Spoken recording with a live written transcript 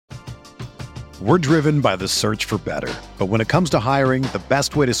We're driven by the search for better. But when it comes to hiring, the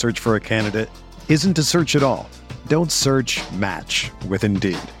best way to search for a candidate isn't to search at all. Don't search, match with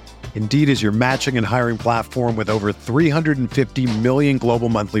Indeed. Indeed is your matching and hiring platform with over 350 million global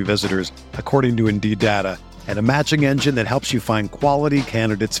monthly visitors, according to Indeed data, and a matching engine that helps you find quality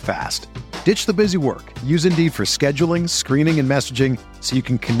candidates fast. Ditch the busy work. Use Indeed for scheduling, screening, and messaging so you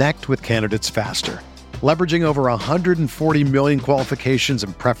can connect with candidates faster. Leveraging over 140 million qualifications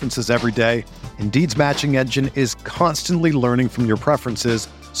and preferences every day, Indeed's matching engine is constantly learning from your preferences,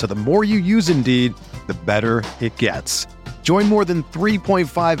 so the more you use Indeed, the better it gets. Join more than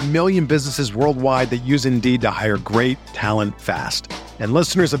 3.5 million businesses worldwide that use Indeed to hire great talent fast. And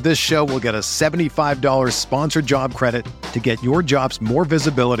listeners of this show will get a $75 sponsored job credit to get your jobs more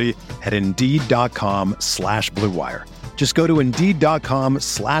visibility at Indeed.com/Blue Wire. Just go to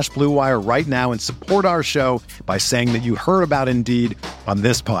Indeed.com/Blue Wire right now and support our show by saying that you heard about Indeed on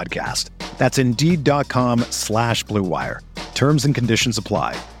this podcast. That's Indeed.com/Blue Wire. Terms and conditions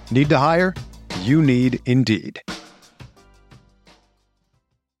apply. Need to hire? You need Indeed.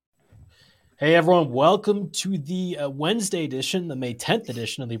 Hey everyone, welcome to the Wednesday edition, the May 10th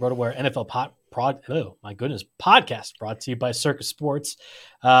edition of the RotoWire NFL podcast, brought to you by Circus Sports.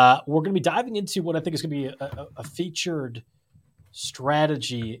 We're going to be diving into what I think is going to be a featured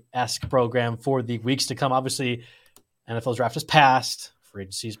strategy-esque program for the weeks to come. Obviously, NFL draft is passed, free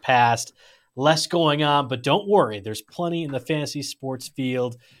agency is passed, less going on, but don't worry, there's plenty in the fantasy sports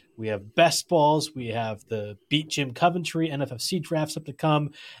field. We have best balls. We have the Beat Jim Coventry NFFC drafts up to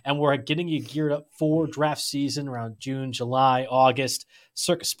come, and we're getting you geared up for draft season around June, July, August.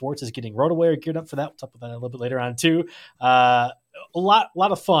 Circus Sports is getting RotoWire geared up for that. We'll talk about that a little bit later on too. A lot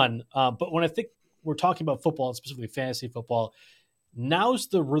of fun. But when I think we're talking about football, and specifically fantasy football, now's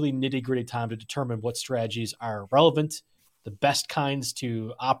the really nitty-gritty time to determine what strategies are relevant, the best kinds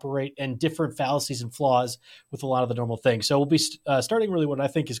to operate, and different fallacies and flaws with a lot of the normal things. So we'll be starting really what I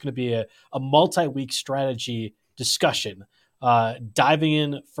think is going to be a multi-week strategy discussion, diving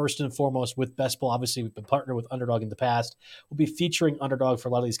in first and foremost with Bestball. Obviously, we've been partnered with Underdog in the past. We'll be featuring Underdog for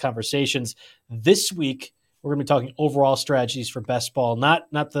a lot of these conversations. This week, we're going to be talking overall strategies for Bestball, not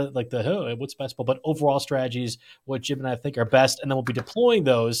what's Bestball, but overall strategies, what Jim and I think are best, and then we'll be deploying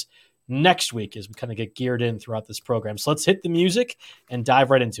those next week as we kind of get geared in throughout this program. So let's hit the music and dive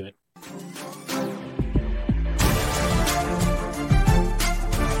right into it.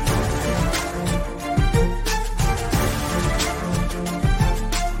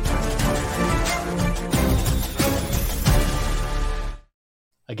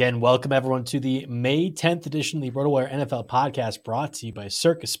 Again, welcome everyone to the May 10th edition of the RotoWire NFL podcast, brought to you by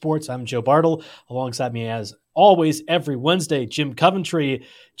Circus Sports. I'm Joe Bartle. Alongside me, as always, every Wednesday, Jim Coventry.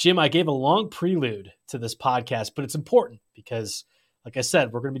 Jim, I gave a long prelude to this podcast, but it's important because, like I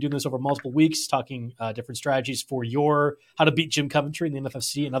said, we're going to be doing this over multiple weeks, talking different strategies for your how to beat Jim Coventry in the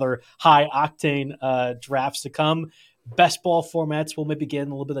NFFC and other high-octane drafts to come. Best ball formats. We'll maybe get in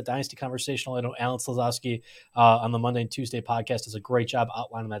a little bit of the dynasty conversation. I know Alan Slazowski on the Monday and Tuesday podcast does a great job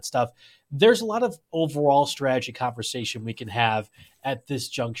outlining that stuff. There's a lot of overall strategy conversation we can have at this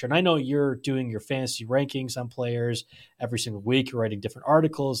juncture. And I know you're doing your fantasy rankings on players every single week. You're writing different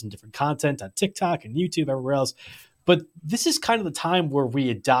articles and different content on TikTok and YouTube, everywhere else. But this is kind of the time where we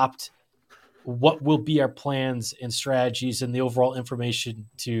adopt what will be our plans and strategies and the overall information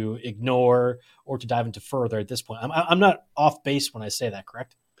to ignore or to dive into further at this point. I'm not off base when I say that,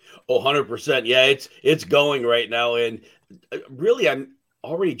 correct? Oh, 100%. Yeah, it's going right now. And really, I'm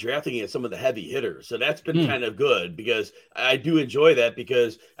already drafting at some of the heavy hitters. So that's been kind of good because I do enjoy that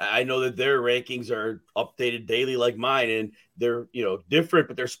because I know that their rankings are updated daily like mine, and they're, different,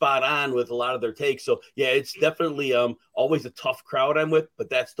 but they're spot on with a lot of their takes. So yeah, it's definitely always a tough crowd I'm with,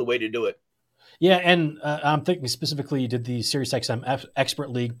 but that's the way to do it. Yeah, and I'm thinking specifically you did the SiriusXM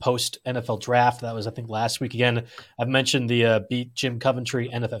Expert League post-NFL draft. That was, I think, last week. Again, I've mentioned the Beat Jim Coventry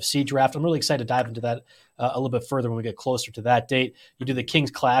NFFC draft. I'm really excited to dive into that a little bit further when we get closer to that date. You do the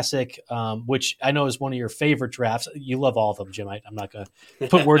Kings Classic, which I know is one of your favorite drafts. You love all of them, Jim. I'm not going to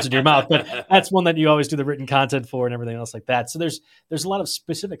put words in your mouth, but that's one that you always do the written content for and everything else like that. So there's a lot of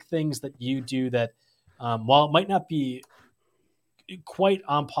specific things that you do that, while it might not be quite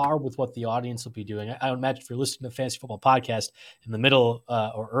on par with what the audience will be doing. I would imagine if you're listening to the Fantasy Football Podcast in the middle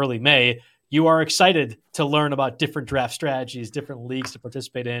or early May, you are excited to learn about different draft strategies, different leagues to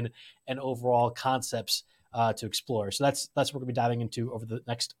participate in, and overall concepts to explore. So that's what we're going to be diving into over the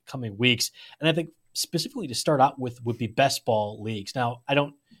next coming weeks. And I think specifically to start out with would be best ball leagues. Now,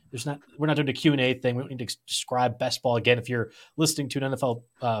 we're not doing a Q&A thing. We don't need to describe best ball again. If you're listening to an NFL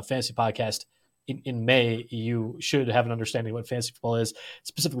fantasy podcast in May, you should have an understanding of what fantasy football is,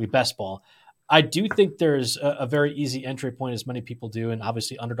 specifically best ball. I do think there's a very easy entry point, as many people do, and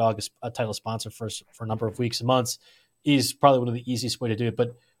obviously Underdog is a title sponsor for a number of weeks and months, is probably one of the easiest way to do it.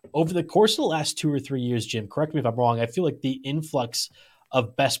 But over the course of the last 2 or 3 years, Jim, correct me if I'm wrong, I feel like the influx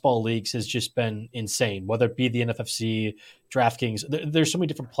of best ball leagues has just been insane, whether it be the NFFC, DraftKings. There's so many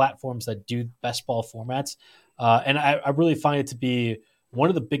different platforms that do best ball formats. And I really find it to be one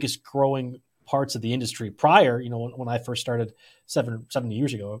of the biggest growing parts of the industry. Prior, when I first started 7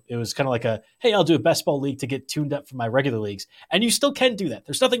 years ago, it was kind of like hey, I'll do a best ball league to get tuned up for my regular leagues. And you still can do that.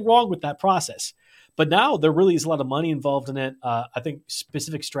 There's nothing wrong with that process. But now there really is a lot of money involved in it. I think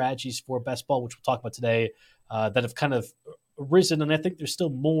specific strategies for best ball, which we'll talk about today, that have kind of risen. And I think there's still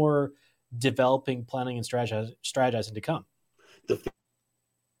more developing, planning, and strategizing to come.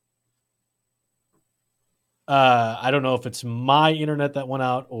 I don't know if it's my internet that went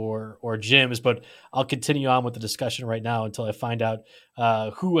out or Jim's, but I'll continue on with the discussion right now until I find out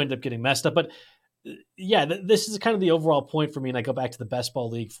who ended up getting messed up. But yeah, this is kind of the overall point for me. And I go back to the best ball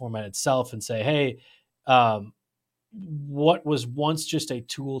league format itself and say, hey, what was once just a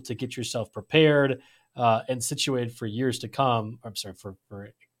tool to get yourself prepared and situated for years to come, for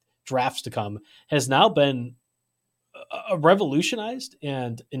drafts to come, has now been a revolutionized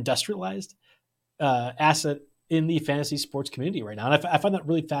and industrialized asset in the fantasy sports community right now. And I find that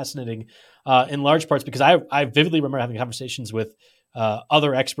really fascinating in large parts because I vividly remember having conversations with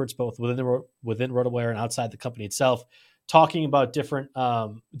other experts, both within RotoWire and outside the company itself, talking about different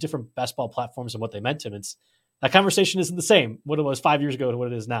best ball platforms and what they meant to them. That conversation isn't the same what it was 5 years ago to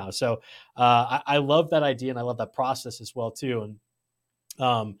what it is now. So I love that idea and I love that process as well too.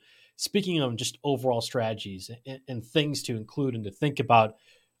 And speaking of just overall strategies and things to include and to think about,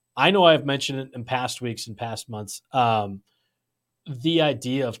 I know I've mentioned it in past weeks and past months, the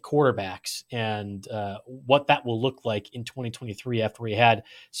idea of quarterbacks and what that will look like in 2023 after we had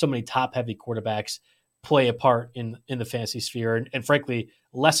so many top-heavy quarterbacks play a part in the fantasy sphere and frankly,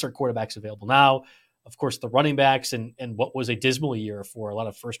 lesser quarterbacks available now. Of course, the running backs and what was a dismal year for a lot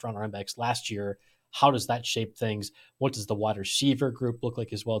of first-round running backs last year. How does that shape things? What does the wide receiver group look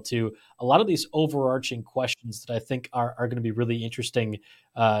like as well, too? A lot of these overarching questions that I think are going to be really interesting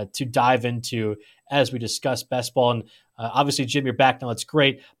to dive into as we discuss best ball. And obviously, Jim, you're back now. That's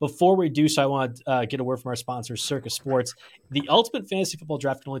great. Before we do so, I want to get a word from our sponsor, Circa Sports. The ultimate fantasy football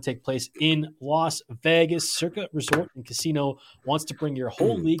draft can only take place in Las Vegas. Circa Resort and Casino wants to bring your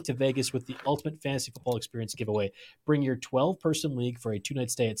whole league to Vegas with the ultimate fantasy football experience giveaway. Bring your 12-person league for a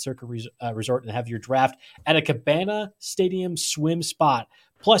 2-night stay at Circa Resort and have your draft at a Cabana Stadium swim spot.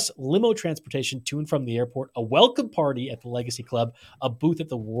 Plus limo transportation to and from the airport, a welcome party at the Legacy Club, a booth at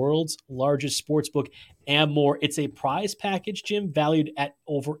the world's largest sports book, and more. It's a prize package, Jim, valued at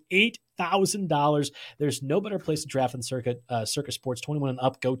over $8,000. There's no better place to draft than Circa Sports. 21 and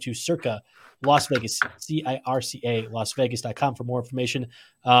up, go to Circa Las Vegas, CIRCA, LasVegas.com for more information.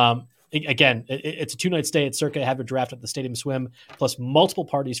 Again, it's a 2-night stay at Circa. Have your draft at the Stadium Swim, plus multiple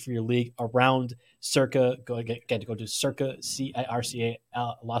parties for your league around Circa. Go to Circa, CIRCA,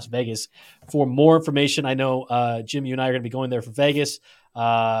 Las Vegas for more information. I know, Jim, you and I are going to be going there for Vegas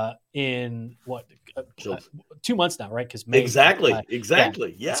in 2 months now, right? Because exactly. Yeah,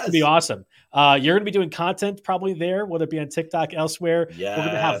 yes, it's gonna be awesome. You're gonna be doing content probably there, whether it be on TikTok, elsewhere. Yes. We're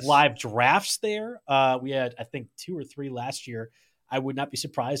gonna have live drafts there. We had, I think, 2 or 3 last year. I would not be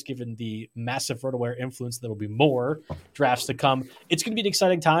surprised, given the massive RotoWire influence. There will be more drafts to come. It's going to be an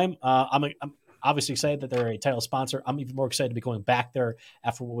exciting time. I'm obviously excited that they're a title sponsor. I'm even more excited to be going back there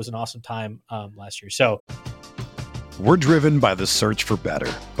after what was an awesome time last year. So, we're driven by the search for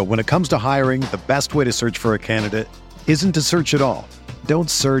better. But when it comes to hiring, the best way to search for a candidate isn't to search at all. Don't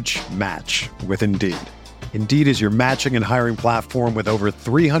search, match with Indeed. Indeed is your matching and hiring platform with over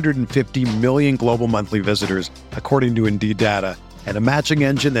 350 million global monthly visitors, according to Indeed data, and a matching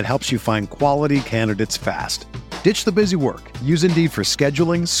engine that helps you find quality candidates fast. Ditch the busy work. Use Indeed for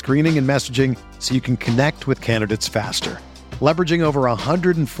scheduling, screening, and messaging so you can connect with candidates faster. Leveraging over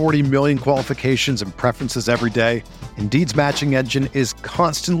 140 million qualifications and preferences every day, Indeed's matching engine is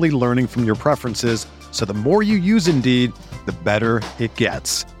constantly learning from your preferences, so the more you use Indeed, the better it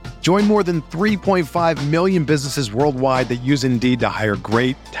gets. Join more than 3.5 million businesses worldwide that use Indeed to hire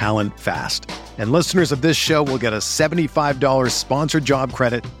great talent fast. And listeners of this show will get a $75 sponsored job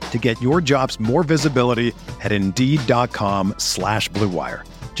credit to get your jobs more visibility at Indeed.com/Blue Wire.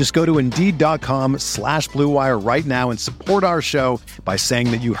 Just go to Indeed.com/Blue Wire right now and support our show by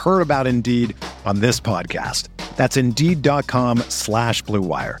saying that you heard about Indeed on this podcast. That's Indeed.com/Blue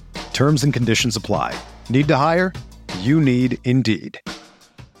Wire. Terms and conditions apply. Need to hire? You need Indeed.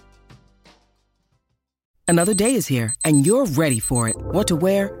 Another day is here, and you're ready for it. What to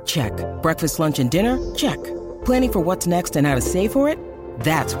wear? Check. Breakfast, lunch, and dinner? Check. Planning for what's next and how to save for it?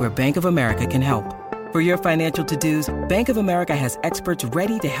 That's where Bank of America can help. For your financial to-dos, Bank of America has experts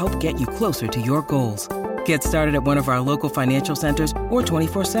ready to help get you closer to your goals. Get started at one of our local financial centers or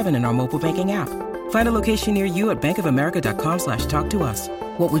 24/7 in our mobile banking app. Find a location near you at bankofamerica.com/talktous.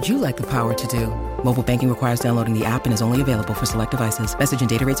 What would you like the power to do? Mobile banking requires downloading the app and is only available for select devices. Message and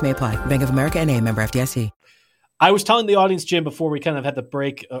data rates may apply. Bank of America N.A., member FDIC. I was telling the audience, Jim, before we kind of had the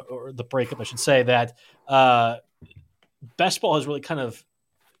break, or the breakup, I should say, that Bestball has really kind of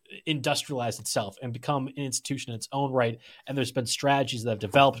industrialized itself and become an institution in its own right. And there's been strategies that have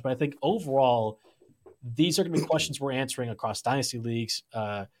developed. But I think overall, these are going to be questions we're answering across dynasty leagues,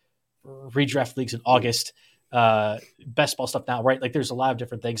 redraft leagues in August, best ball stuff now, right? Like there's a lot of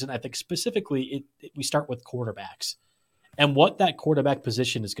different things. And I think specifically we start with quarterbacks and what that quarterback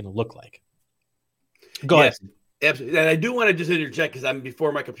position is going to look like. Go ahead. Absolutely. And I do want to just interject because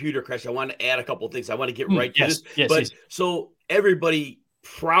before my computer crashed, I want to add a couple of things. I want to get right to this. Yes. So everybody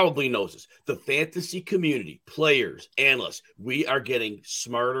probably knows this. The fantasy community, players, analysts, we are getting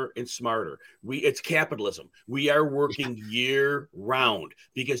smarter and smarter. It's capitalism. We are working year round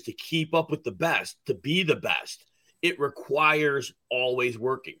because to keep up with the best, to be the best, it requires always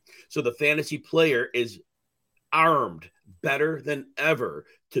working. So the fantasy player is armed better than ever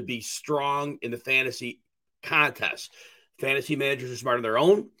to be strong in the fantasy contest. Fantasy managers are smart on their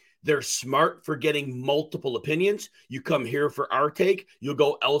own. They're smart for getting multiple opinions. You come here for our take, you'll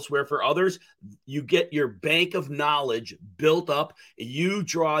go elsewhere for others. You get your bank of knowledge built up. You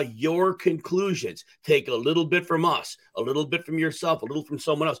draw your conclusions. Take a little bit from us, a little bit from yourself, a little from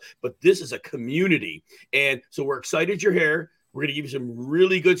someone else. But this is a community. And so we're excited you're here. We're going to give you some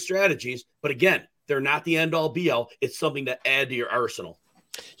really good strategies. But again, they're not the end all be all. It's something to add to your arsenal.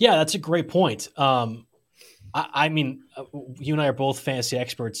 Yeah, that's a great point. I mean, you and I are both fantasy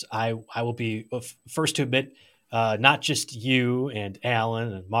experts. I will be first to admit, not just you and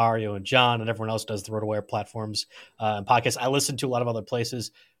Alan and Mario and John and everyone else does the RotoWire platforms and podcasts. I listen to a lot of other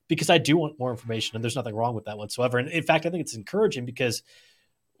places because I do want more information, and there's nothing wrong with that whatsoever. And in fact, I think it's encouraging because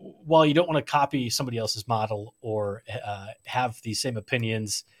while you don't want to copy somebody else's model or have these same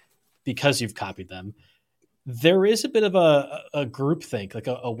opinions because you've copied them, there is a bit of a group think, like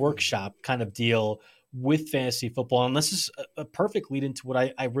a workshop kind of deal with fantasy football. And this is a perfect lead into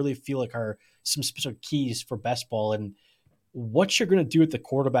what I really feel like are some specific keys for best ball, and what you're going to do at the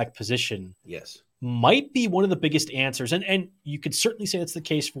quarterback position. Yes. Might be one of the biggest answers. And you could certainly say that's the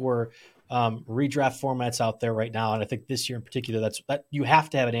case for redraft formats out there right now. And I think this year in particular, that you have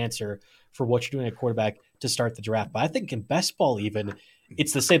to have an answer for what you're doing at quarterback to start the draft. But I think in best ball, even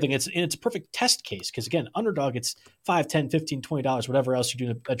it's the same thing. It's a perfect test case. Cause again, underdog, it's $5, $10, $15, $20, whatever else. You're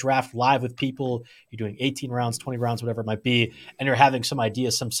doing a draft live with people. You're doing 18 rounds, 20 rounds, whatever it might be. And you're having some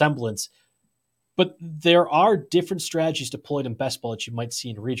idea, some semblance. But there are different strategies deployed in best ball that you might see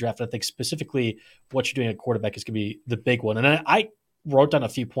in redraft. And I think specifically what you're doing at quarterback is going to be the big one. And I wrote down a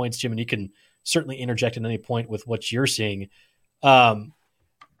few points, Jim, and you can certainly interject at any point with what you're seeing.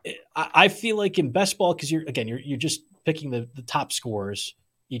 I feel like in best ball, because you're just picking the top scorers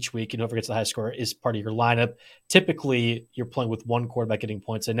each week, and whoever gets the highest score is part of your lineup. Typically, you're playing with one quarterback getting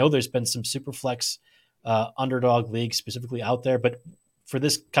points. I know there's been some super flex underdog leagues specifically out there, but for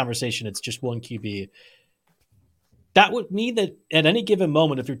this conversation, it's just one QB. That would mean that at any given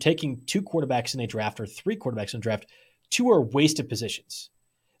moment, if you're taking two quarterbacks in a draft or three quarterbacks in a draft, two are wasted positions.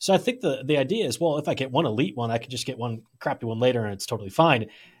 So I think the idea is, well, if I get one elite one, I could just get one crappy one later and it's totally fine.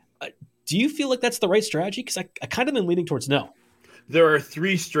 Do you feel like that's the right strategy? Because I kind of been leaning towards no. There are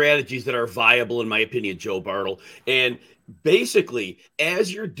three strategies that are viable, in my opinion, Joe Bartle. And basically,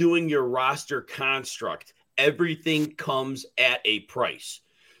 as you're doing your roster construct, everything comes at a price.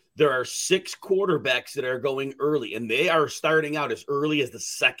 There are 6 quarterbacks that are going early, and they are starting out as early as the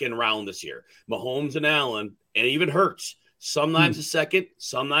second round this year. Mahomes and Allen, and even Hurts. Sometimes a second,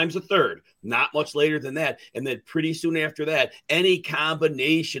 sometimes a third, not much later than that. And then pretty soon after that, any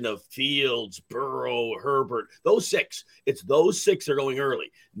combination of Fields, Burrow, Herbert, those 6, those 6 are going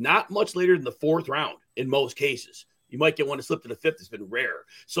early, not much later than the 4th round in most cases. You might get one to slip to the 5th. It's been rare.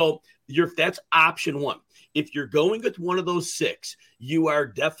 So that's option one. If you're going with one of those 6, you are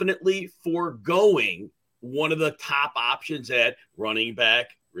definitely foregoing one of the top options at running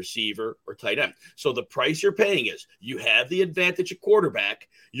back, receiver, or tight end. So the price you're paying is you have the advantage at quarterback.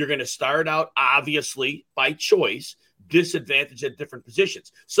 You're going to start out, obviously, by choice, disadvantage at different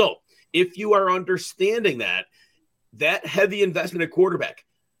positions. So if you are understanding that heavy investment at quarterback,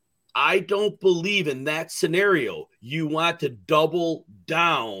 I don't believe in that scenario you want to double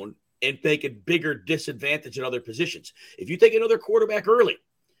down and make a bigger disadvantage in other positions. If you take another quarterback early,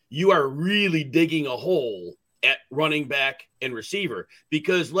 you are really digging a hole at running back and receiver,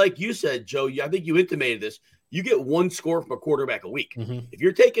 because like you said, Joe, I think you intimated this, you get one score from a quarterback a week. Mm-hmm. If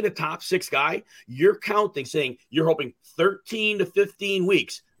you're taking a top 6 guy, you're counting, saying you're hoping 13 to 15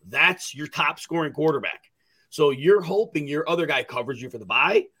 weeks. That's your top scoring quarterback. So you're hoping your other guy covers you for the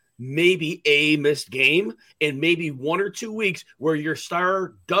bye, maybe a missed game, and maybe 1 or 2 weeks where your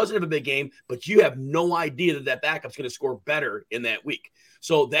star doesn't have a big game, but you have no idea that backup's going to score better in that week.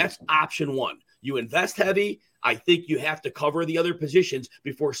 So that's option 1. You invest heavy. I think you have to cover the other positions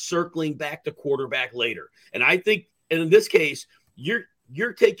before circling back to quarterback later. And I think, and in this case,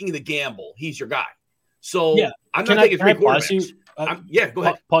 you're taking the gamble. He's your guy. So yeah. I'm not taking 3 quarterbacks. Go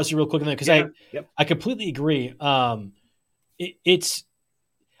ahead. Pause you real quick on that, because I completely agree. I've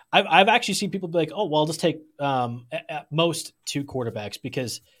actually seen people be like, oh, well, I'll just take at most 2 quarterbacks,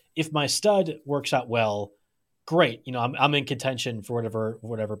 because if my stud works out well, great. I'm in contention for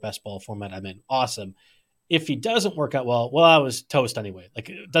whatever best ball format I'm in. Awesome. If he doesn't work out well, I was toast anyway. Like,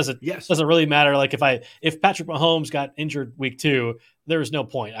 it doesn't really matter. Like, if Patrick Mahomes got injured week 2, there was no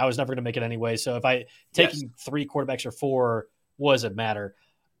point. I was never going to make it anyway. So if taking 3 quarterbacks or 4 wasn't matter.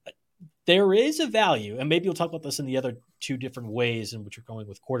 There is a value, and maybe we'll talk about this in the other 2 different ways in which you're going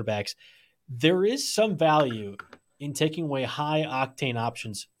with quarterbacks. There is some value in taking away high octane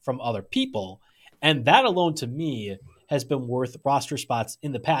options from other people. And that alone, to me, has been worth roster spots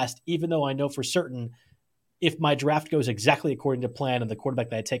in the past, even though I know for certain if my draft goes exactly according to plan and the quarterback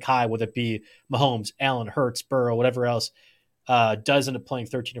that I take high, whether it be Mahomes, Allen, Hurts, Burrow, whatever else, does end up playing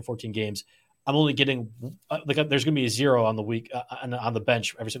 13 or 14 games, I'm only getting there's going to be a 0 on the week on the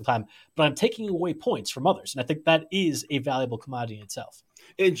bench every single time, but I'm taking away points from others. And I think that is a valuable commodity in itself.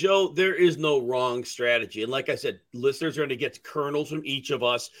 And Joe, there is no wrong strategy. And like I said, listeners are going to get kernels from each of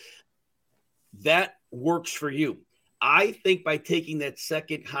us. That works for you. I think by taking that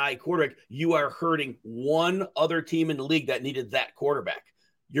second high quarterback, you are hurting one other team in the league that needed that quarterback.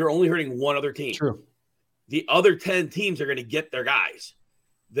 You're only hurting one other team. True. The other 10 teams are going to get their guys.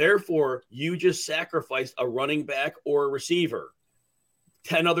 Therefore, you just sacrificed a running back or a receiver.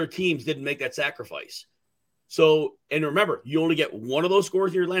 10 other teams didn't make that sacrifice. So, and remember, you only get one of those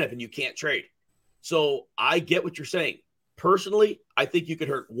scores in your lineup and you can't trade. So I get what you're saying. Personally, I think you could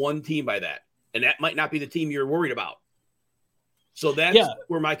hurt one team by that. And that might not be the team you're worried about. So that's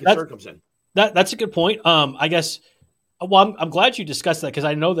where my concern comes in. That's a good point. I guess, well, I'm glad you discussed that, because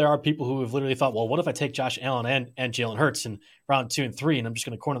I know there are people who have literally thought, well, what if I take Josh Allen and Jalen Hurts in round 2 and 3, and I'm just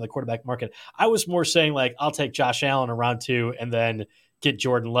going to corner the quarterback market? I was more saying, like, I'll take Josh Allen in round 2 and then get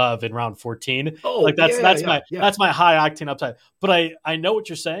Jordan Love in round 14. That's my high octane upside. But I know what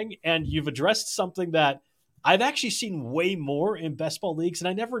you're saying, and you've addressed something that I've actually seen way more in best ball leagues, and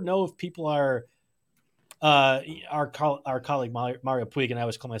I never know if people are our colleague Mario Puig, and I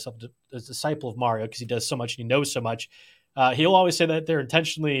always call myself a disciple of Mario because he does so much and he knows so much. He'll always say that they're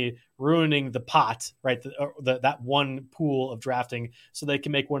intentionally ruining the pot, right? That one pool of drafting, so they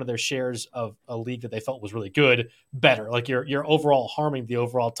can make one of their shares of a league that they felt was really good better. Like you're overall harming the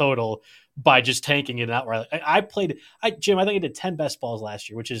overall total by just tanking it outright. Jim, I think I did 10 best balls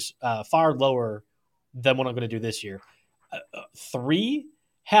last year, which is far lower than what I'm going to do this year. 3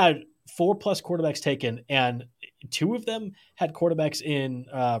 had 4+ quarterbacks taken, and 2 of them had quarterbacks in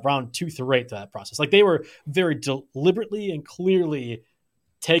round 2 through 8 to that process. Like, they were very deliberately and clearly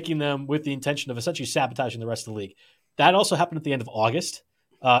taking them with the intention of essentially sabotaging the rest of the league. That also happened at the end of August.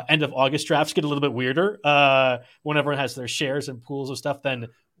 End of August drafts get a little bit weirder when everyone has their shares and pools of stuff than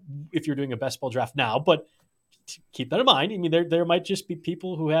if you're doing a best ball draft now. But keep that in mind. I mean, there might just be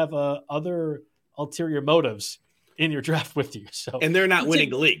people who have other ulterior motives in your draft with you. So, and they're not winning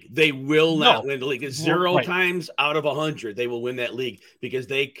the league. They will not win the league. It's 0 times out of 100 they will win that league because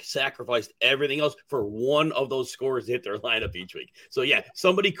they sacrificed everything else for one of those scores to hit their lineup each week. So yeah,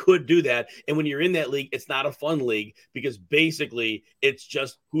 somebody could do that. And when you're in that league, it's not a fun league because basically it's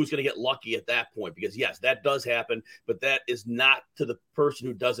just who's going to get lucky at that point. Because yes, that does happen, but that is not to the person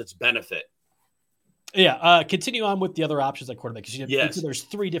who does its benefit. Yeah, continue on with the other options at quarterback, because there's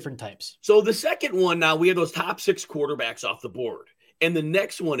 3 different types. So the second one, now we have those top 6 quarterbacks off the board. And the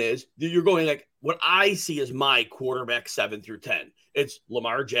next one is you're going like what I see as my quarterback 7 through 10. It's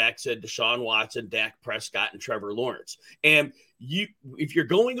Lamar Jackson, Deshaun Watson, Dak Prescott, and Trevor Lawrence. And if you're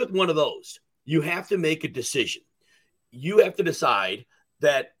going with one of those, you have to make a decision. You have to decide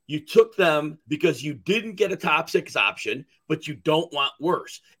that you took them because you didn't get a top 6 option, but you don't want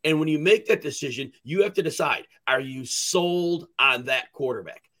worse. And when you make that decision, you have to decide, are you sold on that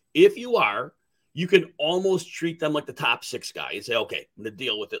quarterback? If you are, you can almost treat them like the top 6 guy and say, okay, I'm going to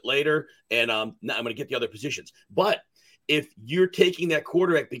deal with it later, and now I'm going to get the other positions. But if you're taking that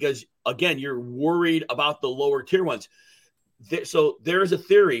quarterback because, again, you're worried about the lower tier ones, so there's a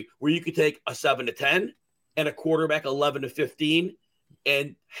theory where you could take a 7 to 10 and a quarterback 11 to 15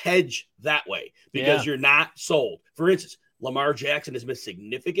 and hedge that way because you're not sold. For instance, Lamar Jackson has missed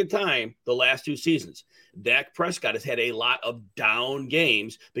significant time the last 2 seasons. Dak Prescott has had a lot of down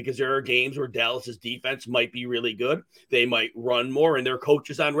games because there are games where Dallas's defense might be really good. They might run more, and their coach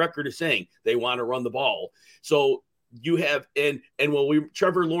is on record as saying they want to run the ball. So you have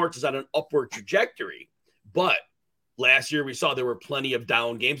Trevor Lawrence is on an upward trajectory, but last year we saw there were plenty of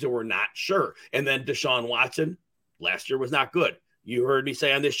down games that we're not sure. And then Deshaun Watson last year was not good. You heard me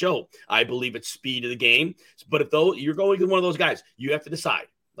say on this show, I believe it's speed of the game. But if you're going with one of those guys, you have to decide.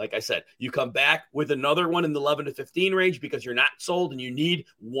 Like I said, you come back with another one in the 11 to 15 range because you're not sold and you need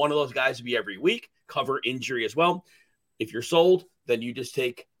one of those guys to be every week, cover injury as well. If you're sold, then you just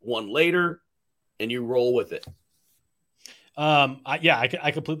take one later and you roll with it.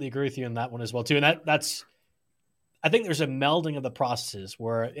 I completely agree with you on that one as well too. And that's, I think there's a melding of the processes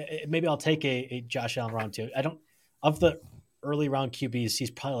where maybe I'll take a Josh Allen round 2. Of the early round QBs,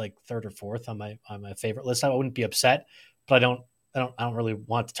 he's probably like 3rd or 4th on my favorite list. I wouldn't be upset, but I don't really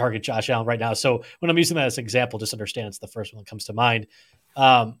want to target Josh Allen right now. So when I'm using that as an example, just understand it's the first one that comes to mind.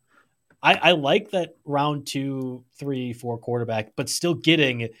 I like that round 2, 3, 4 quarterback, but still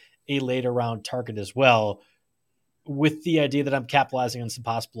getting a later round target as well, with the idea that I'm capitalizing on some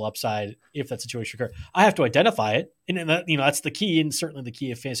possible upside if that situation occurs. I have to identify it, and that, that's the key, and certainly the key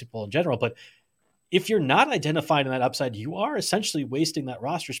of fantasy football in general. But if you're not identifying that upside, you are essentially wasting that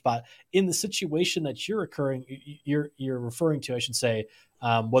roster spot in the situation that you're referring to, I should say,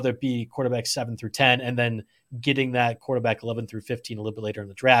 whether it be quarterback 7 through 10, and then getting that quarterback 11 through 15 a little bit later in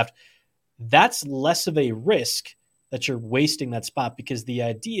the draft. That's less of a risk that you're wasting that spot, because the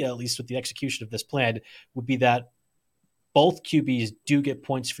idea, at least with the execution of this plan, would be that both QBs do get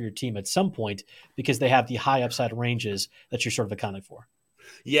points for your team at some point because they have the high upside ranges that you're sort of accounting for.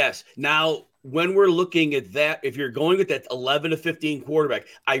 Yes. Now, when we're looking at that, if you're going with that 11 to 15 quarterback,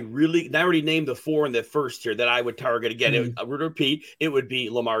 I already named the 4 in the first tier that I would target. Again, I would repeat, it would be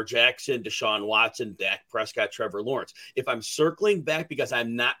Lamar Jackson, Deshaun Watson, Dak Prescott, Trevor Lawrence. If I'm circling back because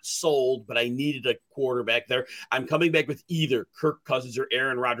I'm not sold, but I needed a quarterback there, I'm coming back with either Kirk Cousins or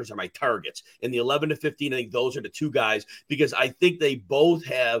Aaron Rodgers are my targets. In the 11 to 15, I think those are the 2 guys because I think they both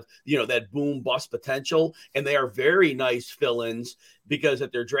have, that boom bust potential, and they are very nice fill-ins because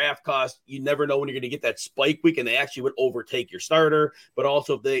at their draft cost, you never know when you're going to get that spike week, and they actually would overtake your starter. But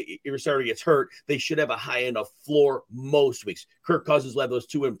also, if your starter gets hurt, they should have a high enough floor most weeks. Kirk Cousins will have those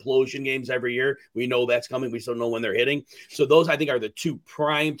 2 implosion games every year. We know that's coming. We still know when they're hitting. So those, I think, are the 2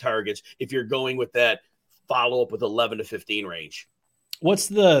 prime targets if you're going with that follow-up with 11 to 15 range. What's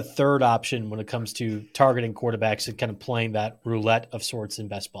the third option when it comes to targeting quarterbacks and kind of playing that roulette of sorts in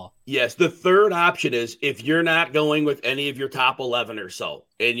best ball? Yes, the third option is if you're not going with any of your top 11 or so,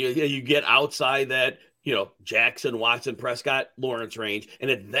 and you get outside that, Jackson, Watson, Prescott, Lawrence range, and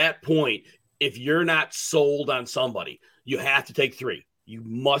at that point, if you're not sold on somebody, you have to take 3. You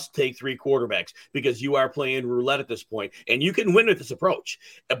must take 3 quarterbacks because you are playing roulette at this point, and you can win with this approach.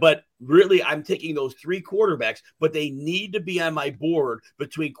 But really, I'm taking those 3 quarterbacks, but they need to be on my board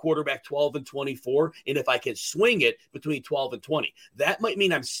between quarterback 12 and 24. And if I can swing it between 12 and 20, that might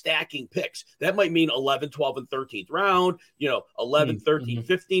mean I'm stacking picks. That might mean 11, 12, and 13th round, 11, 13,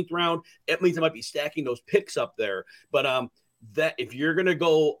 15th round. It means I might be stacking those picks up there. But that if you're going to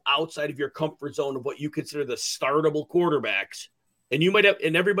go outside of your comfort zone of what you consider the startable quarterbacks, and you might have,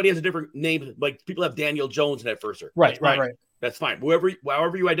 and everybody has a different name. Like people have Daniel Jones in that first tier. Right. That's fine. However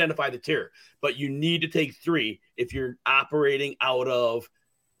you identify the tier, but you need to take 3 if you're operating out of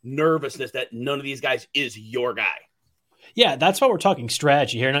nervousness that none of these guys is your guy. Yeah, that's why we're talking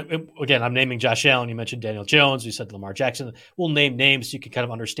strategy here. And again, I'm naming Josh Allen. You mentioned Daniel Jones. You said Lamar Jackson. We'll name names so you can kind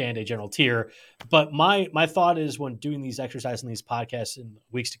of understand a general tier. But my thought is when doing these exercises in these podcasts in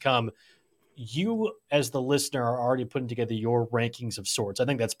weeks to come, you as the listener are already putting together your rankings of sorts. I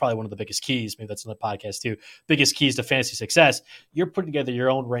think that's probably one of the biggest keys. Maybe that's in the podcast too. Biggest keys to fantasy success. You're putting together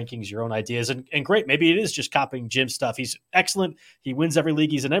your own rankings, your own ideas, and great. Maybe it is just copying Jim's stuff. He's excellent. He wins every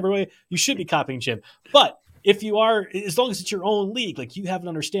league. He's in every way. You should be copying Jim. But if you are, as long as it's your own league, like you have an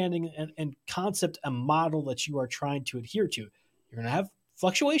understanding and concept, a model that you are trying to adhere to, you're going to have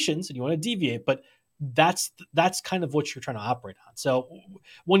fluctuations and you want to deviate, but that's kind of what you're trying to operate on. So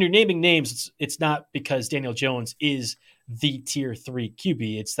when you're naming names, it's not because Daniel Jones is the tier 3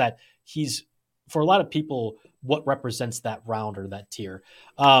 QB. It's that he's for a lot of people, what represents that round or that tier.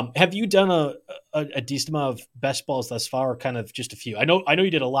 Have you done a decent amount of best balls thus far, or kind of just a few? I know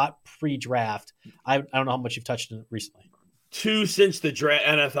you did a lot pre-draft. I don't know how much you've touched it recently. 2 since the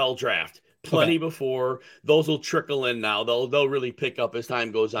NFL draft. Plenty before. Those will trickle in now. They'll really pick up as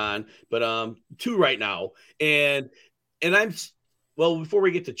time goes on. But 2 right now. And before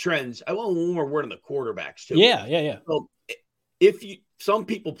we get to trends, I want one more word on the quarterbacks too. Yeah. So some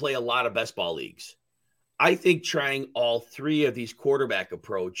people play a lot of best ball leagues. I think trying all 3 of these quarterback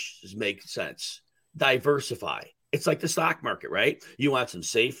approaches makes sense. Diversify. It's like the stock market, right? You want some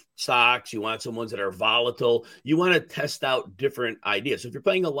safe stocks. You want some ones that are volatile. You want to test out different ideas. So if you're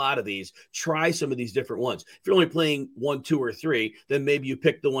playing a lot of these, try some of these different ones. If you're only playing 1, 2, or 3, then maybe you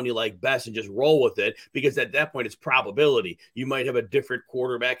pick the one you like best and just roll with it, because at that point it's probability. You might have a different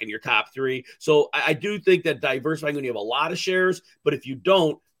quarterback in your top 3. So I do think that diversifying when you have a lot of shares, but if you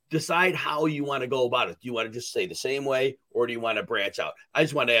don't, decide how you want to go about it. Do you want to just stay the same way, or do you want to branch out? I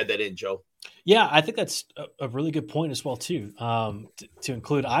just want to add that in, Joe. Yeah, I think that's a really good point as well, too, to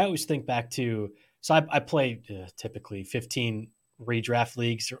include. I always think back to, so I play typically 15 redraft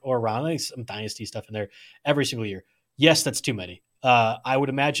leagues or around, like some dynasty stuff in there every single year. Yes, that's too many. I would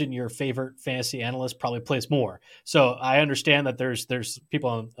imagine your favorite fantasy analyst probably plays more. So I understand that there's people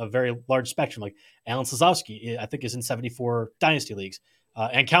on a very large spectrum, like Alan Slazowski, I think, is in 74 dynasty leagues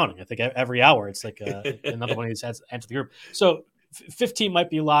and counting. I think every hour it's like another one of these adds to the group. So 15 might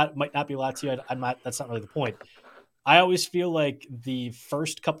be a lot, might not be a lot to you. That's not really the point. I always feel like the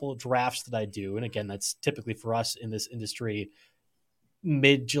first couple of drafts that I do, and again, that's typically for us in this industry,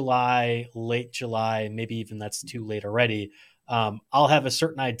 mid-July, late July, maybe even that's too late already. I'll have a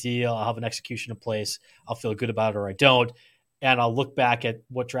certain idea. I'll have an execution in place. I'll feel good about it or I don't. And I'll look back at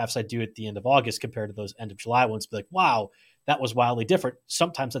what drafts I do at the end of August compared to those end of July ones, be like, wow, that was wildly different.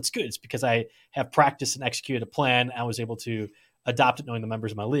 Sometimes that's good. It's because I have practiced and executed a plan. I was able to adopt it knowing the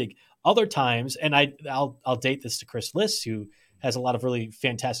members of my league. Other times, and I'll date this to Chris Liss, who has a lot of really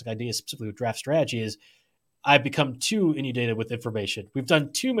fantastic ideas, specifically with draft strategy, is I've become too inundated with information. We've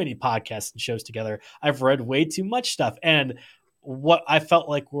done too many podcasts and shows together. I've read way too much stuff. And what I felt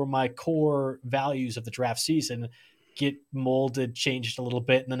like were my core values of the draft season get molded, changed a little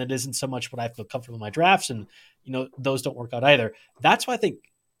bit. And then it isn't so much what I feel comfortable in my drafts. And, those don't work out either. That's why I think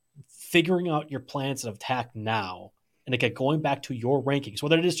figuring out your plans of attack now, and again, going back to your rankings,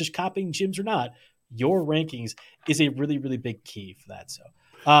 whether it is just copying Jim's or not, your rankings is a really, really big key for that. So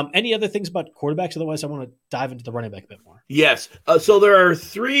any other things about quarterbacks? Otherwise, I want to dive into the running back a bit more. Yes. So there are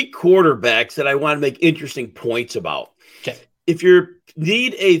 3 quarterbacks that I want to make interesting points about. Okay. If you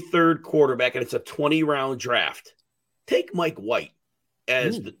need a third quarterback and it's a 20-round draft, take Mike White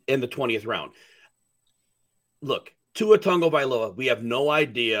in the 20th round. Look, Tua Tagovailoa, we have no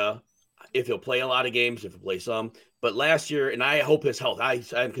idea if he'll play a lot of games, if he'll play some. But last year, and I hope his health,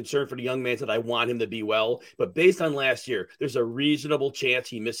 I'm concerned for the young man, that I want him to be well. But based on last year, there's a reasonable chance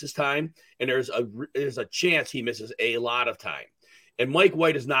he misses time, and there's a chance he misses a lot of time. And Mike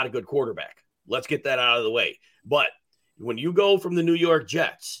White is not a good quarterback. Let's get that out of the way. But when you go from the New York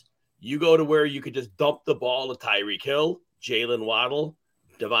Jets, you go to where you could just dump the ball to Tyreek Hill, Jalen Waddle,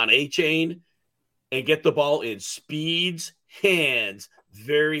 Devon Achane, and get the ball in Speed's hands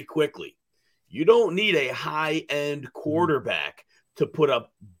very quickly. You don't need a high-end quarterback to put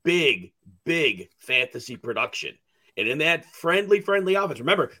up big, big fantasy production. And in that friendly offense,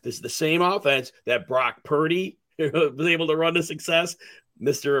 remember, this is the same offense that Brock Purdy was able to run to success,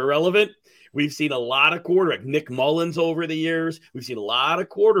 Mr. Irrelevant. We've seen a lot of quarterbacks, Nick Mullins over the years. We've seen a lot of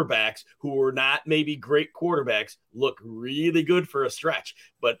quarterbacks who were not maybe great quarterbacks look really good for a stretch.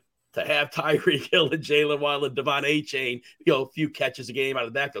 But to have Tyreek Hill and Jalen Waddle and Devon Achane, a few catches a game out of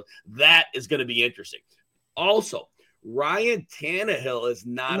the backfield, that is going to be interesting. Also, Ryan Tannehill is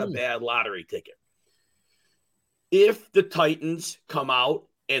not a bad lottery ticket. If the Titans come out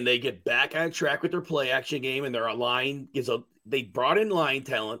and they get back on track with their play action game and they brought in line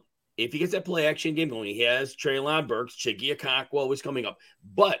talent. If he gets that play action game going, he has Treylon Burks, Chiggy Okonkwo is coming up.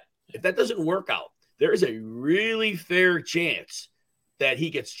 But if that doesn't work out, there is a really fair chance that he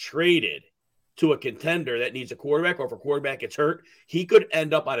gets traded to a contender that needs a quarterback, or if a quarterback gets hurt, he could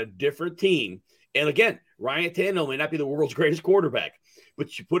end up on a different team. And again, Ryan Tannehill may not be the world's greatest quarterback,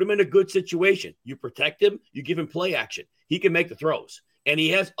 but you put him in a good situation. You protect him. You give him play action. He can make the throws. And he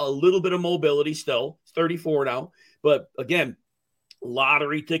has a little bit of mobility still. He's 34 now. But again,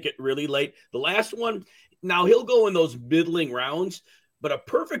 lottery ticket really late. The last one, now he'll go in those middling rounds, but a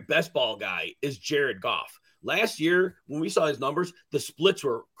perfect best ball guy is Jared Goff. Last year, when we saw his numbers, the splits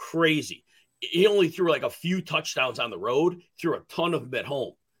were crazy. He only threw like a few touchdowns on the road, threw a ton of them at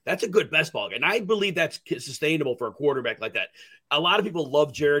home. That's a good best ball. And I believe that's sustainable for a quarterback like that. A lot of people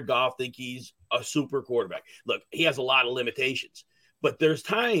love Jared Goff, think he's a super quarterback. Look, he has a lot of limitations, but there's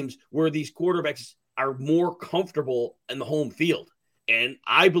times where these quarterbacks are more comfortable in the home field. And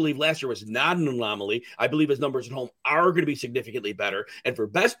I believe last year was not an anomaly. I believe his numbers at home are going to be significantly better. And for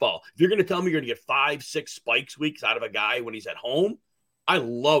best ball, if you're going to tell me you're going to get 5-6 spikes weeks out of a guy when he's at home, I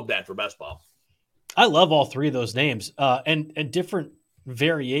love that for best ball. I love all three of those names and different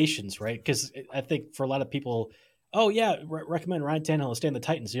variations, right? Because I think for a lot of people, oh yeah, recommend Ryan Tannehill to stay in the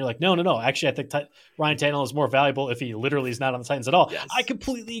Titans. And you're like, no. Actually, I think Ryan Tannehill is more valuable if he literally is not on the Titans at all. Yes. I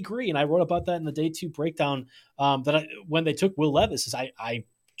completely agree, and I wrote about that in the day 2 breakdown. When they took Will Levis, is I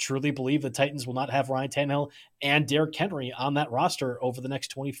truly believe the Titans will not have Ryan Tannehill and Derrick Henry on that roster over the next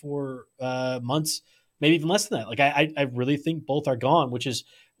 24 months, maybe even less than that. Like I really think both are gone, which is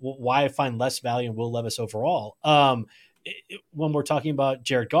why I find less value in Will Levis overall. When we're talking about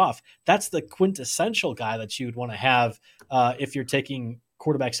Jared Goff, that's the quintessential guy that you would want to have if you're taking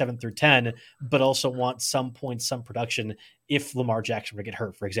quarterback 7 through 10, but also want some points, some production if Lamar Jackson were to get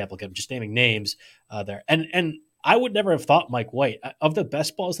hurt, for example. I'm just naming names there. And I would never have thought Mike White. Of the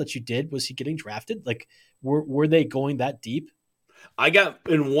best balls that you did, was he getting drafted? Like, were they going that deep? I got,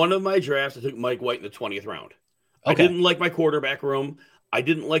 in one of my drafts, I took Mike White in the 20th round. Okay. I didn't like my quarterback room. I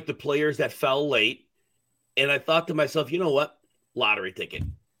didn't like the players that fell late. And I thought to myself, you know what? Lottery ticket.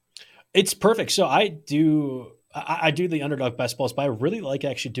 It's perfect. So I do the underdog best balls, but I really like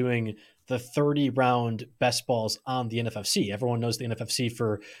actually doing the 30-round best balls on the NFFC. Everyone knows the NFFC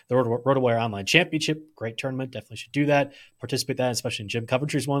for the RotoWire Online Championship. Great tournament. Definitely should do that. Participate in that, especially in Jim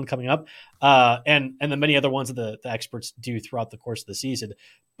Coventry's one coming up. And the many other ones that the experts do throughout the course of the season.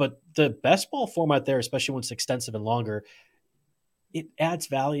 But the best ball format there, especially when it's extensive and longer, it adds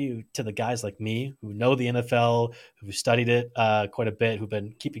value to the guys like me who know the NFL, who studied it quite a bit, who've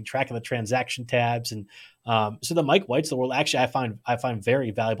been keeping track of the transaction tabs. And so the Mike Whites of the world, actually, I find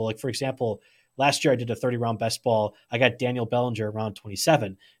very valuable. Like, for example, last year I did a 30-round best ball. I got Daniel Bellinger around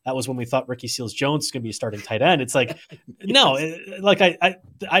 27. That was when we thought Ricky Seals-Jones was going to be a starting tight end. It's like, no, like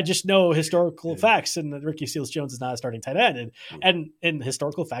I just know historical facts, and Ricky Seals-Jones is not a starting tight end. And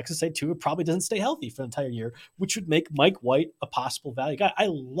historical facts say Tua probably doesn't stay healthy for the entire year, which would make Mike White a possible value guy. I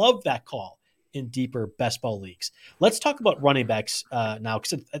love that call in deeper best ball leagues. Let's talk about running backs now,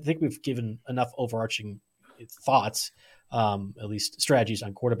 because I think we've given enough overarching thoughts, at least strategies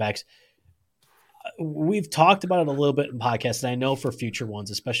on quarterbacks. We've talked about it a little bit in podcasts, and I know for future ones,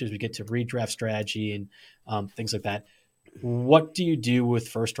 especially as we get to redraft strategy and things like that, what do you do with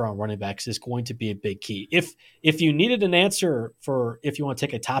first-round running backs is going to be a big key. If you needed an answer for if you want to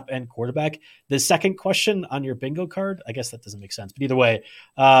take a top-end quarterback, the second question on your bingo card, I guess that doesn't make sense, but either way,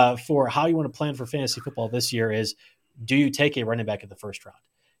 for how you want to plan for fantasy football this year is, do you take a running back in the first round?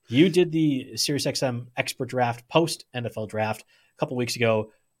 You did the SiriusXM expert draft post-NFL draft a couple weeks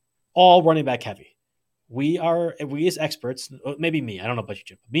ago, all running back heavy. We as experts, maybe me, I don't know about you,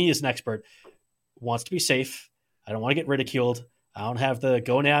 Jim, me as an expert wants to be safe. I don't want to get ridiculed. I don't have the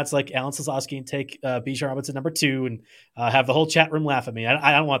gonads like Alan Slazowski and take Bijan Robinson number 2 and have the whole chat room laugh at me.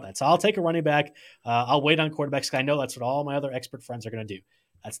 I don't want that. So I'll take a running back. I'll wait on quarterbacks. I know that's what all my other expert friends are going to do.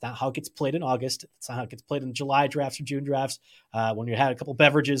 That's not how it gets played in August. It's not how it gets played in July drafts or June drafts. When you had a couple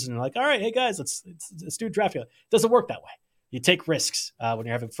beverages and you're like, all right, hey guys, let's do a draft. It doesn't work that way. You take risks when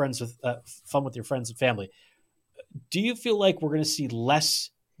you're having fun with your friends and family. Do you feel like we're going to see